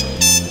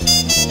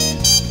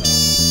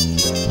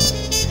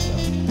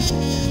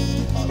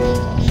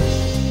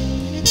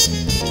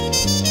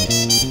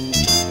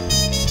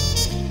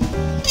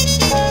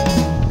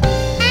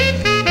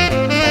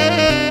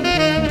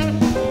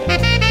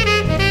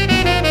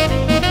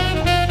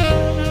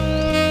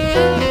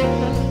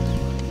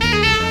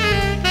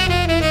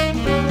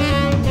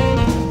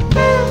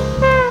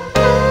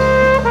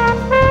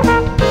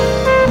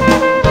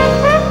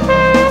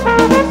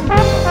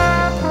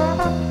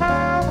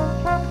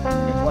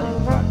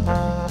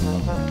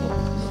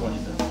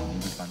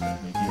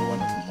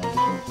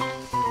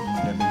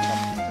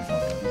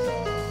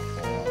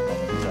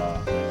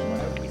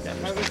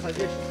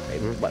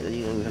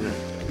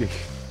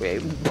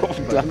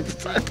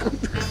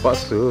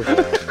 Paksa.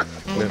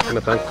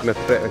 Kena track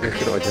lagi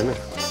kira macam mana.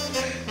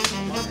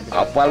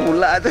 Apal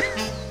pula tu.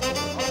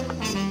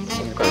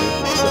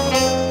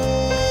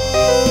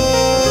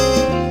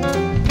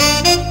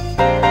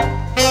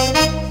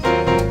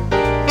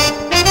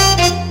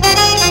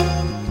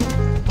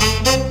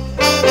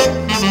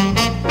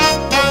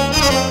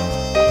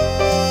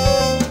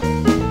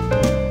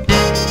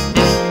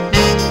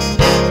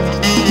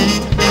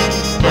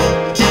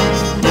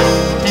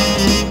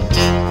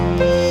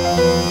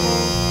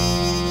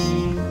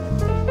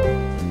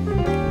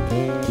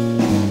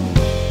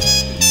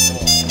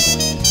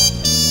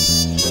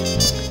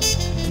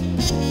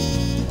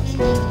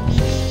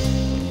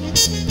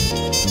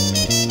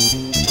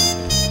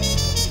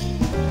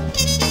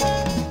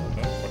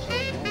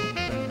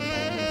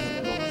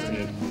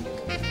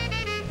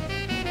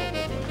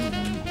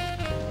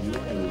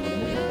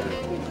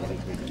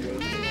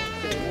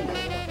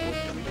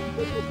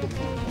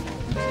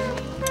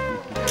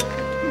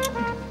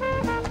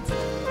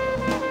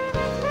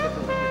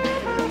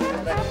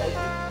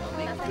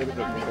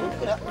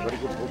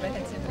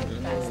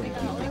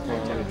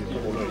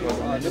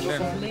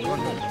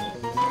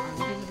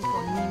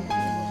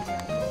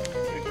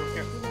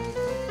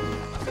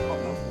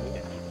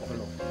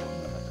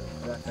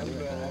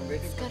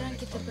 Sekarang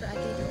kita berada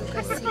di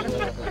lokasi sedang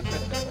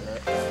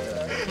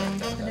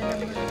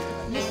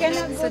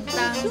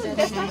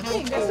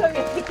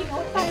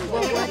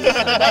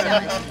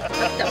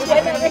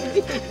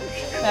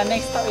Nah,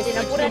 next stop is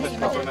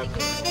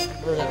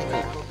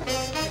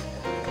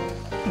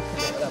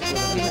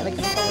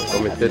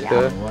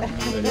Commentator.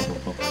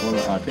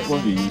 That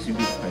one we using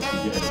this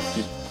criteria as a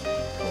tip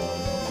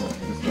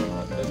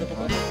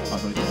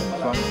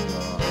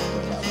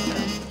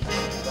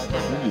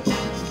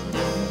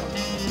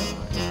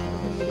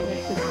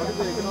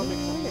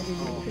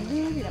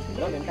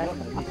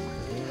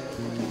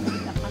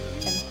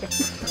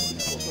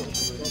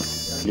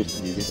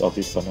disease of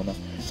this banana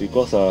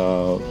because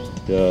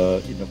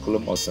the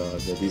inoculum of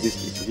the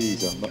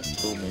disease is not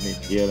so many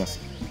here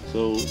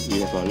so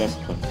we have a less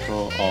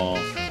control or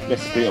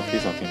less spray of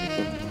this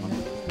chemical.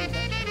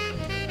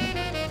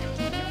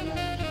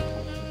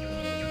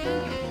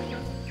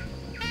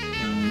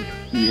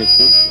 We have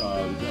to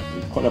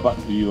quite about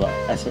you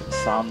expect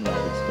some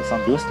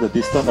because the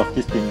distance of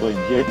this timber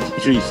in here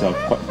actually is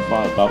quite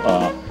far, about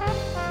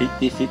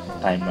 80 feet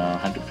times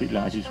 100 feet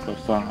actually quite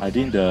far. I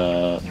think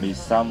the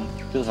some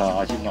those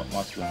are actually not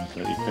much the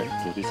effect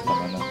to this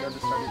banana.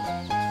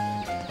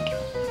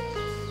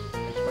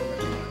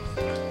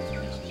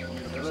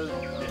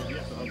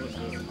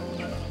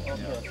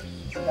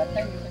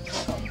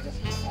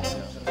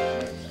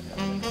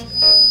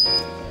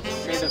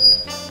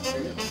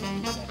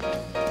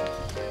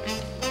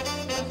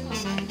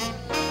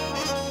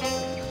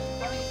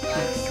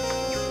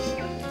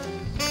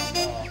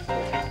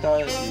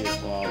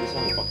 This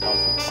one about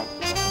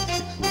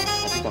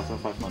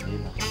 1,500 money.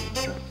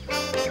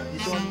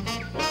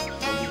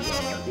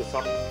 This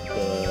one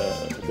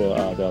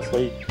the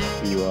way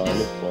we will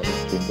look for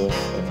this timber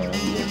and we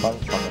will find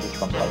some of this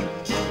company.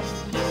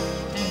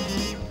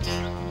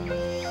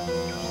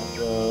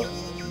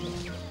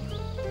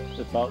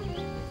 About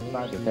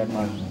 9 to 10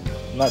 months.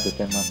 9 to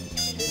 10 months.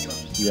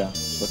 Yeah,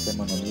 for 10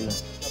 months only.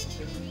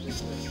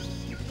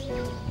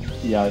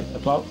 Yeah,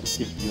 about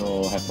if you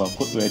have a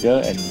good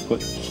weather and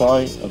good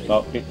soil,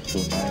 about 8 to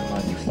 9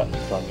 months you start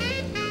farming,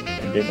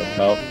 and then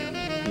about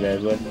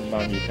 11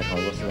 months you can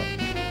harvest.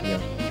 Yeah,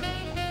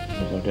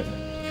 about that.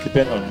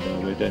 Depend on the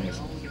weather.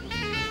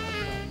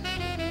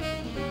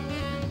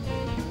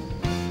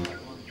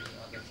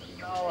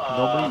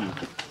 Normally,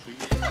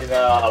 in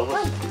our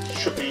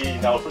should be in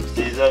our fruit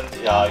season.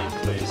 Yeah, in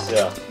place.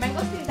 Yeah.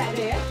 Mangosteen tak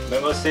ada ya?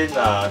 Mangosteen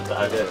tak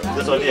ada.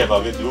 Just only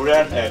about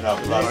durian and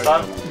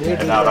pulasan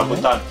and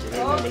rambutan.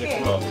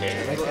 Okay. Okay.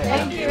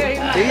 Thank you very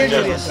much. Dia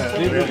ada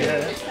 3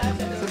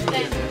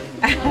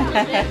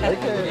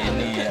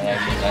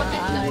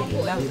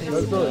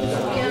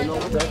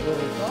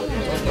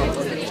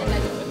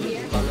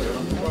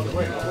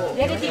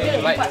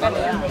 4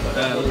 colour ya.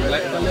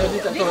 Light colour ni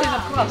tak tahu. This is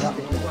a cross.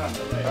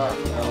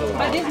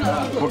 But this is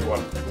not good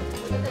one.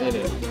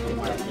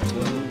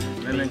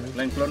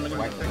 Lain klon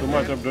lagi.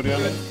 Cuma macam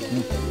durian lain.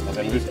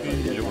 Dan whisky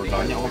dia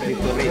bertanya orang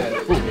itu.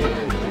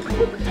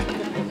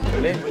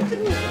 Boleh?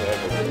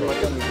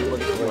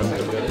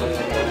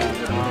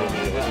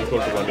 Equal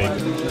to 1 egg.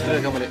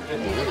 Kamu boleh.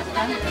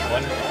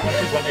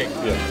 1 egg.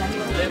 Ya.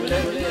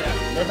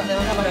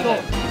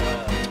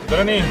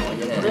 Mana ni?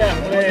 Durian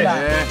boleh.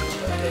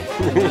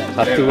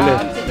 Satu boleh.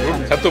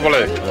 Satu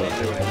boleh.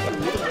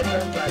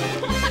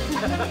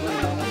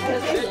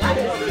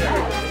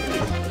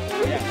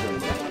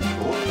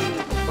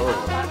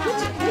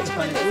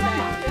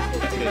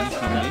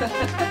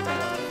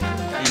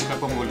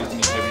 Siapa mau beli ni?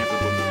 Saya punya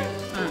kebun durian.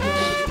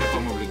 Siapa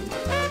mau beli?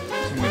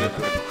 Semua dah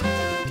tahu.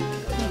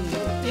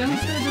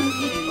 Youngster don't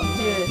eat.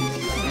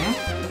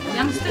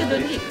 Youngster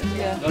don't eat.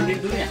 Don't eat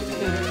durian.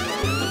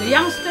 The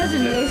youngsters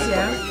in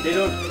Malaysia,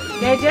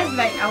 They're just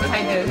like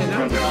outsiders, you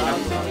know.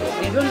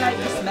 They don't like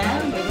the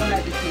smell, they don't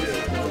like the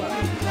taste.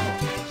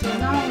 So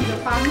now the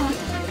farmers,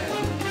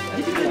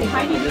 difficult to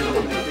find it.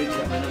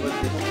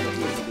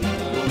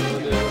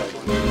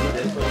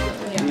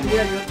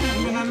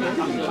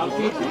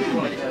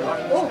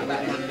 Oh,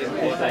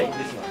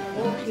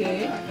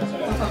 okay.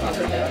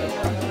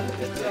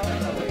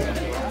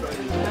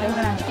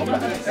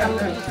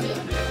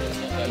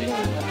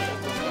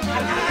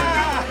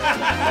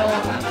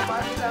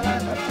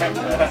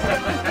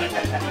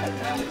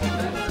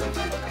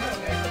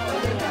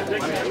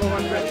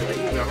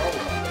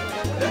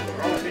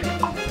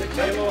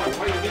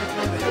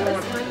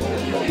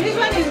 This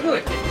one is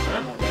good.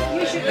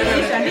 You should eat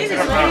this one. This is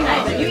very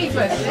nice. You eat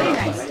first. Very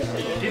nice.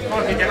 This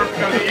one he cannot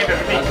tell you either.